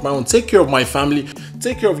a man of my own. Take care of my family.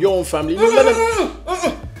 Take care of your own family.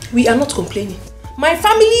 We are not complaining. My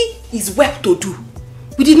family is well to do.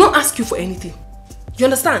 We did not ask you for anything. You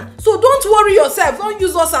understand? So don't worry yourself. Don't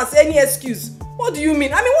use us as any excuse. What do you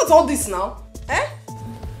mean? I mean, what's all this now? Eh?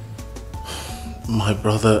 My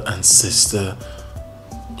brother and sister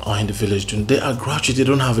are in the village. They are graduates. They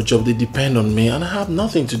don't have a job. They depend on me. And I have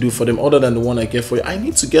nothing to do for them other than the one I get for you. I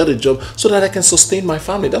need to get a job so that I can sustain my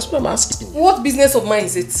family. That's what I'm asking. What business of mine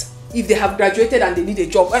is it? If they have graduated and they need a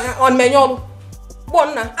job. On Menyolo.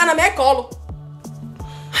 Bonna. And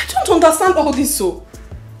I don't understand all this so.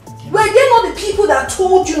 Were they not the people that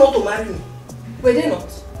told you not to marry me? Were they not?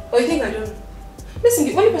 Or you think I don't know? Listen,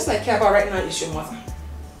 the only person I care about right now is your mother.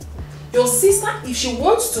 Your sister, if she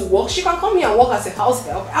wants to work, she can come here and work as a house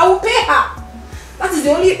help. I will pay her. That is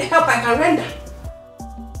the only help I can render.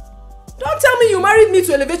 Don't tell me you married me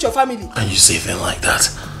to elevate your family. And you say things like that?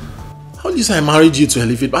 How do you say I married you to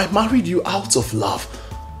elevate? I married you out of love.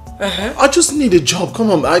 I just need a job.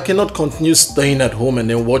 Come on, I cannot continue staying at home and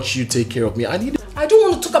then watch you take care of me. I don't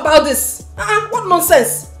want to talk about this. What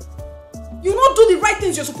nonsense. You not do the right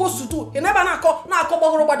things you're supposed to do. You never come and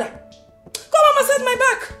massage my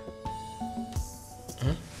back.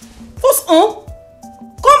 First come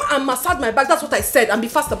and massage my back. That's what I said. And be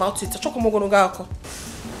fast about it.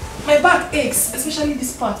 My back aches, especially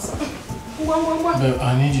this part. Babe,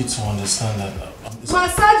 I need you to understand that.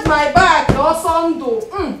 Massage my back,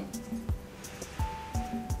 Osondo.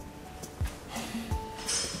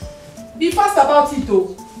 Be fast about it,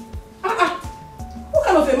 though. What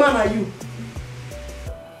kind of a man are you?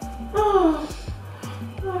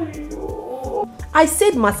 I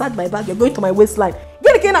said massage my back. You're going to my waistline.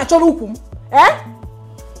 Get again at your hukum. Eh?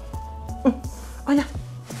 Oh yeah.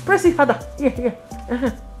 Press it harder. Yeah.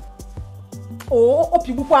 Oh, what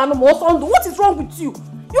is wrong with you?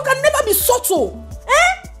 You can never be subtle.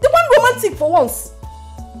 Eh? The one romantic for once.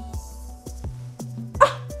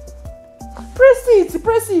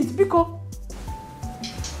 Press it, Biko.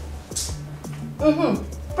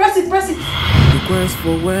 Press it. The quest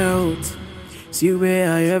for wealth, see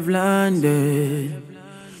where I have landed.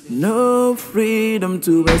 No freedom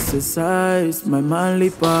to exercise my manly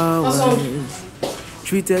powers.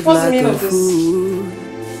 Treated like a fool.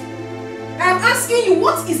 I'm asking you,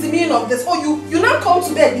 what is the meaning of this? Oh, you now come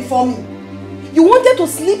to bed before me. You wanted to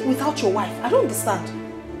sleep without your wife. I don't understand.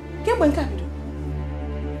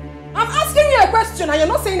 I'm asking you a question and you're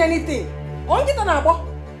not saying anything.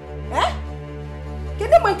 Eh?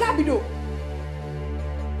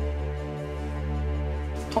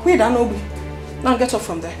 Now get up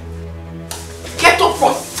from there. Get up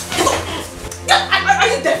from... Are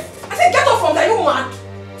you deaf? I said get up from there, you mad?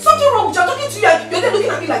 Something wrong with you. I'm talking to you and you're there looking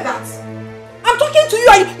at me like that. I'm talking to you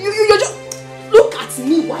and you're just... Look at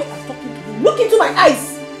me while I'm talking to you. Look into my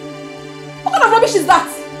eyes. What kind of rubbish is that?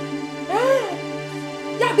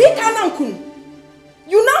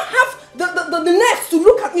 You now have the nerve to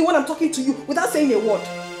look at me when I'm talking to you without saying a word.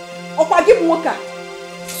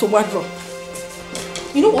 So what wrong?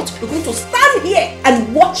 You know what? You're going to stand here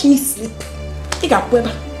and watch me sleep.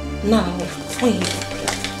 Now,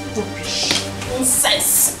 rubbish.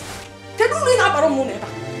 Nonsense.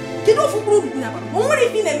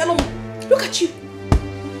 Look at you.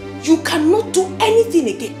 You cannot do anything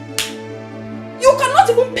again. You cannot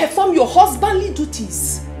even perform your husbandly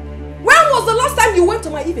duties. When was the last time you went to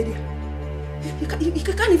my Ivedia? You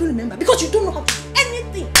can't even remember because you don't know how to do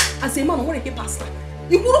anything. As a man, I want to get pastor.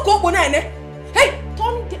 You couldn't go on. Hey,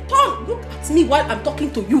 turn. Look at me while I'm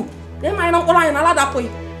talking to you. Then I know all I allow that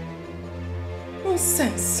point.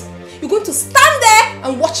 Nonsense. You're going to stand there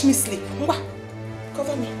and watch me sleep.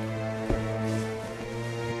 Cover me.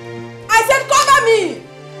 I said cover me.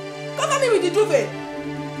 Cover me with the duvet.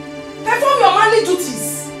 Perform your manly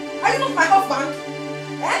duties. Are you not my husband?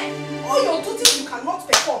 Eh? All your duties you cannot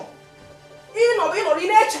perform. Even in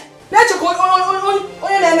nature. Nature go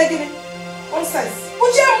nonsense.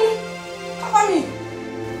 Cover me.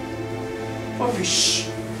 Rubbish.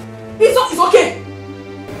 It's okay.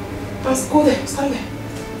 Let's go there. Stand there.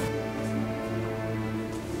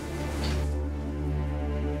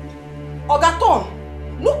 Ogaton,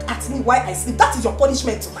 look at me while I sleep. That is your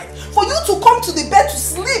punishment tonight. For you to come to the bed to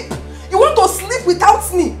sleep. You want to sleep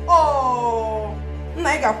without me. Oh.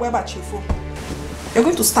 You're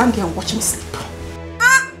going to stand here and watch me sleep.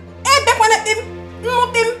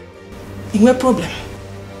 No problem.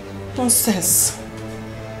 Nonsense.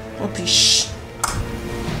 Rubbish.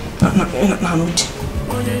 No.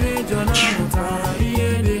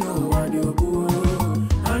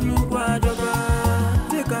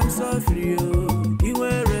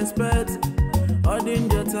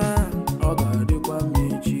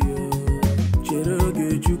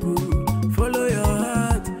 Follow your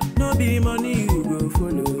heart, no be money you go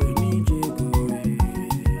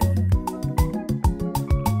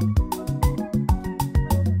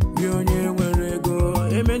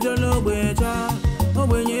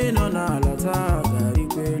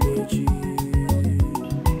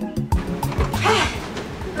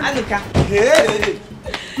Anuka. Hey,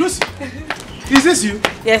 Lucy, is this you?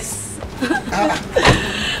 Yes.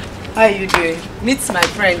 How are you doing? Meet my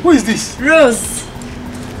friend. Who is this? Rose.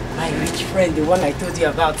 My rich friend, the one I told you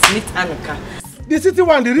about. Meet Anuka. The city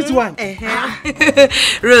one, the rich one.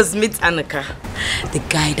 Rose, meet Anuka. The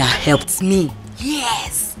guy that helped me.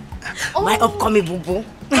 Yes. My upcoming boo-boo.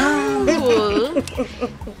 Oh.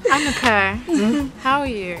 Anuka, how are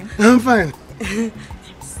you? I'm fine.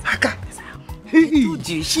 I told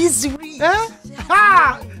you, she's rich.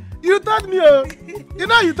 Ah, you told me, you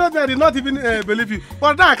know you told me I did not even believe you.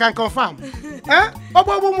 But now I can confirm.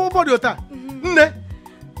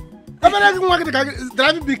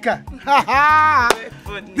 Driving big car.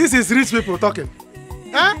 This is rich people talking.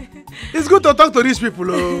 It's good to talk to rich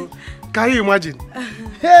people. Can you imagine?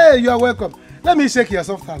 Hey, you are welcome. Let me shake your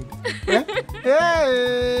soft hand.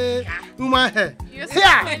 Hey, woman hair. You're so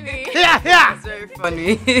funny. Here. It's very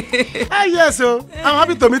funny. Yes, so I'm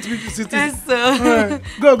happy to meet you. Yes, sir.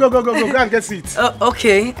 Go and get seat.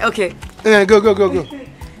 Okay. Go.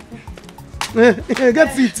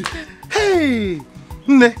 Get seat. Hey,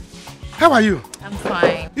 Nne, how are you? I'm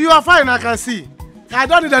fine. You are fine, I can see. I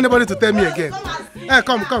don't need anybody to tell me again.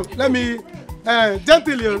 Come. Let me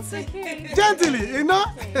gently. Okay. Gently, you know.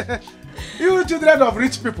 You children of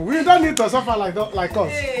rich people, we don't need to suffer like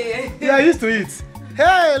us. We are used to it.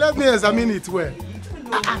 Hey, let me examine it well.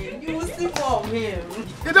 You will see more of him.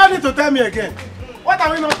 You don't need to tell me again. What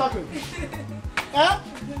are we not talking? What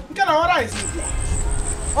kind of order is it?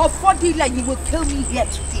 Or for dealer, you will kill me here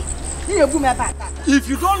today. If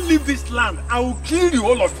you don't leave this land, I will kill you,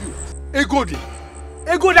 all of you. Egodi,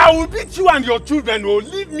 I will beat you and your children. Oh,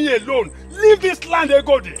 leave me alone. Leave this land,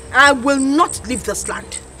 Egodi. I will not leave this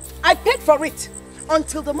land. I paid for it.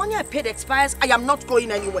 Until the money I paid expires, I am not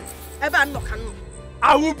going anywhere.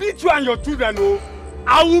 I will beat you and your children. Oh,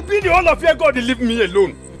 I will beat all of you. Egodi, leave me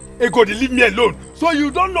alone. Egodi, leave me alone. So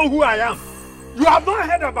you don't know who I am. You have not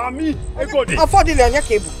heard about me, Egodi.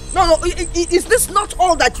 No, is this not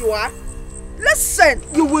all that you are? Listen,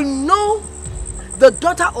 you will know the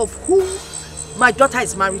daughter of whom my daughter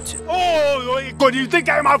is married to. Oh, Egodi, you think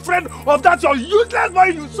I'm a friend of that your useless boy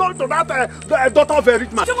you sold to that daughter of a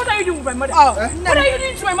rich man? So what are you doing with my mother? What are you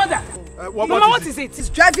doing to my mother? Mama, what is it? It's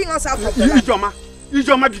driving us out of the land.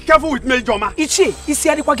 Ijoma, be careful with me, Ijoma. Ichi,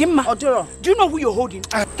 Odoro. Do you know who you're holding?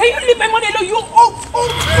 Can you leave my money alone?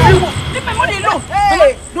 Leave my money alone.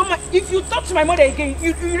 Hey. Mama, if you talk to my mother again,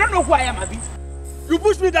 you don't know who I am, Abi. You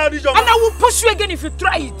push me down, Ijoma. And I will push you again if you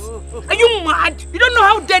try it. Are you mad? You don't know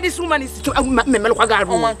how dead this woman is. Look at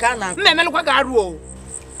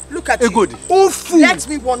Egodi. you. Let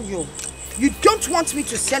me warn you. You don't want me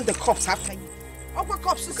to send the cops after you.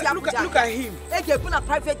 Look at him. They put a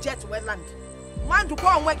private jet to land. Man to go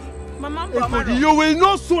and work. Egodi, you will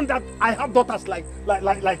know soon that I have daughters like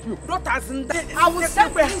you. Daughters in that. I will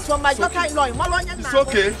send things from my daughter-in-law. It's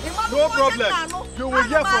okay. No problem. You will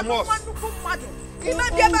hear from us. You may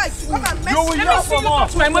be able to come and mess You will hear from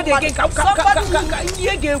us. My mother again. Somebody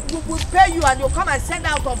will pay you and you'll come and send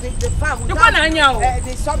out of the farm.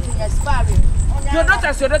 There's something expiring. Your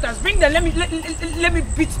daughters, bring them. Let me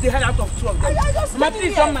beat the hell out of two of them. My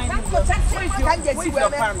please don't mind me. Where is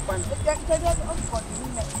your farm?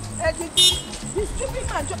 This stupid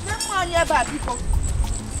man just nearby people.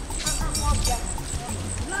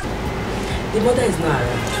 The mother is not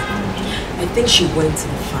around. I think she went to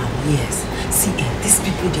the farm. Yes. See, these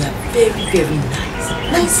people, they are very, very nice.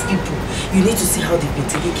 Nice people. You need to see how they've been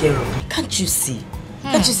taking care of me. Can't you see?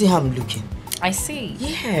 Can't you see how I'm looking? I see.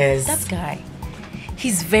 Yes. That guy.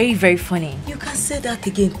 He's very, very funny. You can say that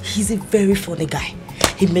again. He's a very funny guy.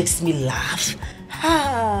 He makes me laugh.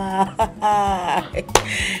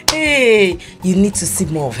 Hey, you need to see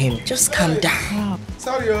more of him. Just calm down.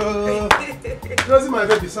 Sorry, closing my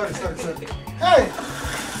baby. Sorry. Hey,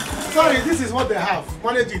 sorry, this is what they have.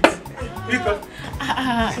 Manage it.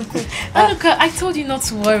 Anuka, I told you not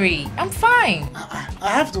to worry. I'm fine. I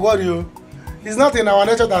have to worry you. It's not in our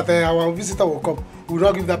nature that our visitor will come. We will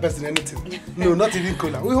not give that person anything. No, not even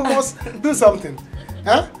cola. We must do something.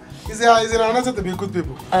 Huh? It's in our nature to be good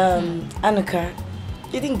people. Anuka,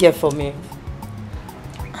 you didn't get for me.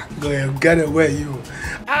 Go ahead, get away, you.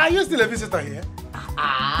 Are you still a visitor here?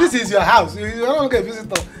 This is your house. You're not like a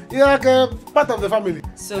visitor. You're like a part of the family.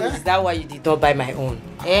 So is that why you did not buy my own?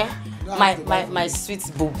 My sweet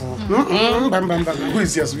boo-boo. Who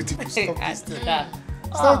is your sweetie? Stop this thing.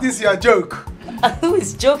 Stop this, your joke. Who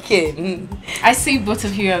is joking? I see both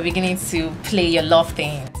of you are beginning to play your love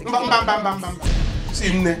thing. See,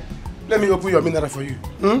 Nne, let me open your mineral for you.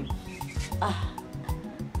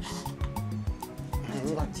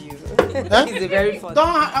 What do you? He's a very funny.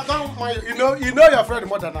 Don't mind. You know your friend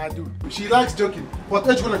more than I do. She likes joking. But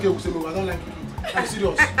I don't like it. I'm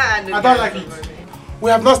serious. I don't like it. We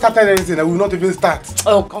have not started anything and we will not even start.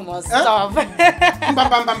 Oh, come on, stop.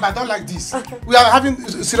 I don't like this. We are having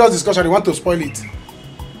serious discussion. You want to spoil it.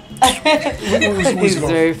 He's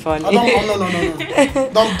very funny. No.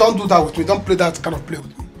 Don't do that with me. Don't play that kind of play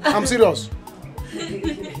with me. I'm serious.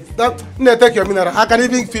 Take your mineral. I can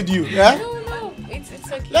even feed you. Yeah? No, it's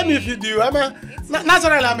okay. Let me feed you.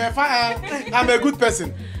 Naturally, I'm a good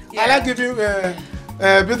person. Yeah. I like giving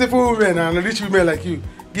beautiful women and rich women like you.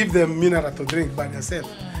 Give them mineral to drink by themselves.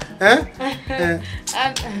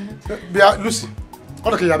 Lucy,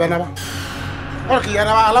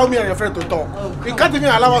 allow me and your friend to talk. You can't even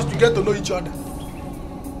allow us to get to know each other.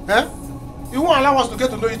 You won't allow us to get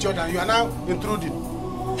to know each other. You are now intruding.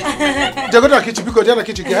 Go to the kitchen because they're in the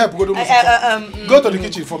kitchen. Help go to the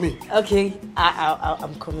kitchen for me. Okay,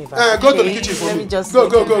 I'm coming back. Go to the kitchen for me. Just go.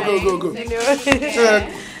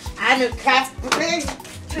 I'm a cat.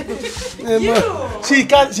 She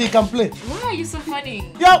can play. Why are you so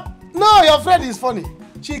funny? No, your friend is funny.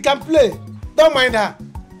 She can play. Don't mind her.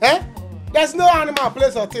 There's no animal,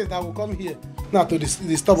 place or thing that will come here now to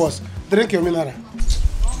disturb us. Drink your mineral.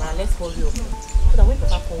 Man, let's hold you up. Papa, wait for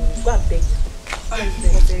that phone. Go and beg.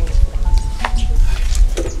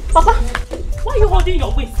 Papa, why are you holding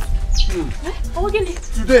your waist?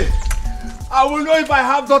 Today, I will know if I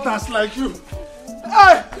have daughters like you.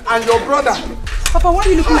 And your brother. Papa, why are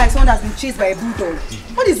you looking like someone that's been chased by a bulldog?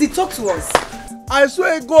 What is it? Talk to us. I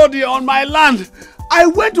swear God, on my land. I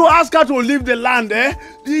went to ask her to leave the land,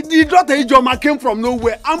 The daughter Ijoma came from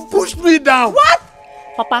nowhere and pushed me down. What?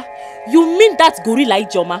 Papa, you mean that gorilla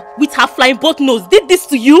Ijoma with her flying boat nose did this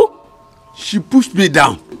to you? She pushed me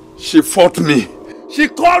down. She fought me. She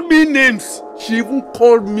called me names. She even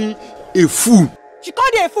called me a fool. She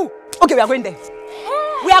called you a fool? Okay, we are going there.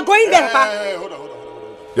 We are going there, Papa. Hold on.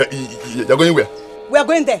 You're going where? We are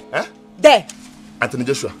going there. There. Anthony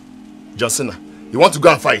Joshua, John Cena, you want to go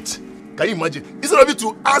and fight? Can you imagine? Instead of you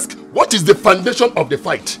to ask what is the foundation of the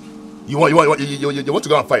fight, you want to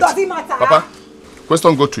go and fight. Does it matter? Papa,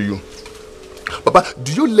 question go to you. Papa,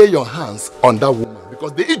 do you lay your hands on that woman?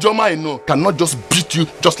 Because the Ijoma I know cannot just beat you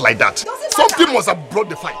just like that. Something must have brought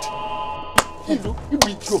the fight. You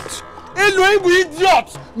idiot. Hello, you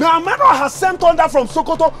idiot. Now, Amanda has sent thunder from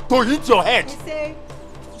Sokoto to hit your head.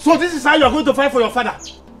 So this is how you are going to fight for your father.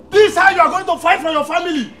 This is how you are going to fight for your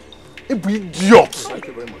family. You idiot. Thank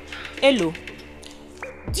you very much. Hello.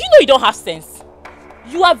 Do you know you don't have sense?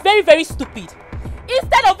 You are very, very stupid.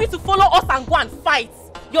 Instead of you to follow us and go and fight,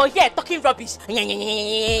 you're here talking rubbish.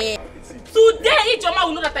 Today, Ijoma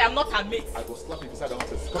will know that I am not her mate. I will slap you beside the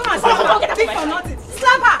office. Come on, slap her. Get a big for nothing.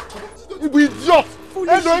 Slap her. You idiot.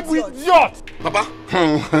 Hello, you idiot. Papa,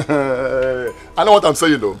 I know what I'm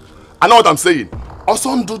saying though. I know what I'm saying.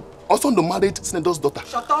 Osondo married Senator's daughter.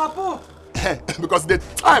 Shut up. Because the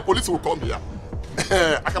time police will come here.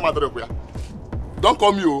 Don't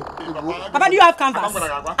call me. Papa, do you have canvas?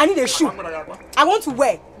 I need a shoe. I want to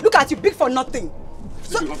wear. Look at you, big for nothing.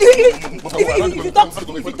 So, if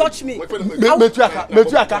you touch me, Papa,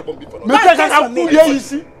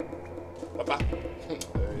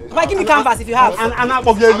 give me canvas if you have.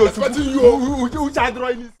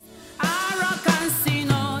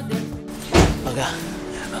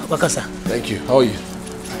 Wakasa. Thank you. How are you?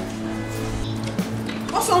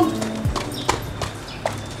 Awesome.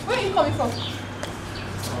 Where are you coming from?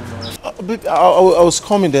 Babe, I was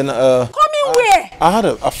coming then. Coming where? I had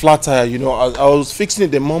a flat tire, you know. I was fixing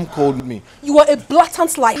it. The mom called me. You are a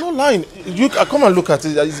blatant liar. No lying. Come and look at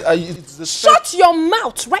it. Shut your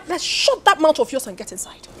mouth right now. Shut that mouth of yours and get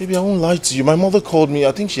inside. Baby, I won't lie to you. My mother called me.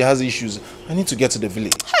 I think she has issues. I need to get to the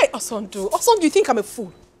village. Hey, Osondu. Osondu, you think I'm a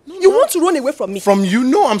fool? You want to run away from me? From you?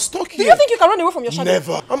 No, I'm stuck here. Do you think you can run away from your shadow?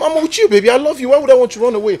 Never. I'm with you, baby. I love you. Why would I want to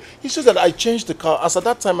run away? It's just that I changed the car. As at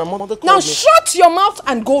that time, my mother called me. Now shut your mouth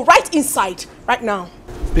and go right inside. Right now.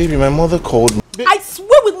 Baby, my mother called me. I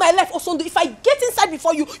swear with my life, Osondu, if I get inside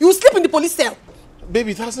before you, you will sleep in the police cell.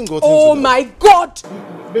 Baby, it hasn't gotten Oh to my God.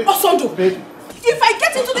 Baby. Osondu. Baby. If I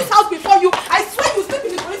get into this house before you, I swear you sleep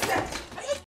in the police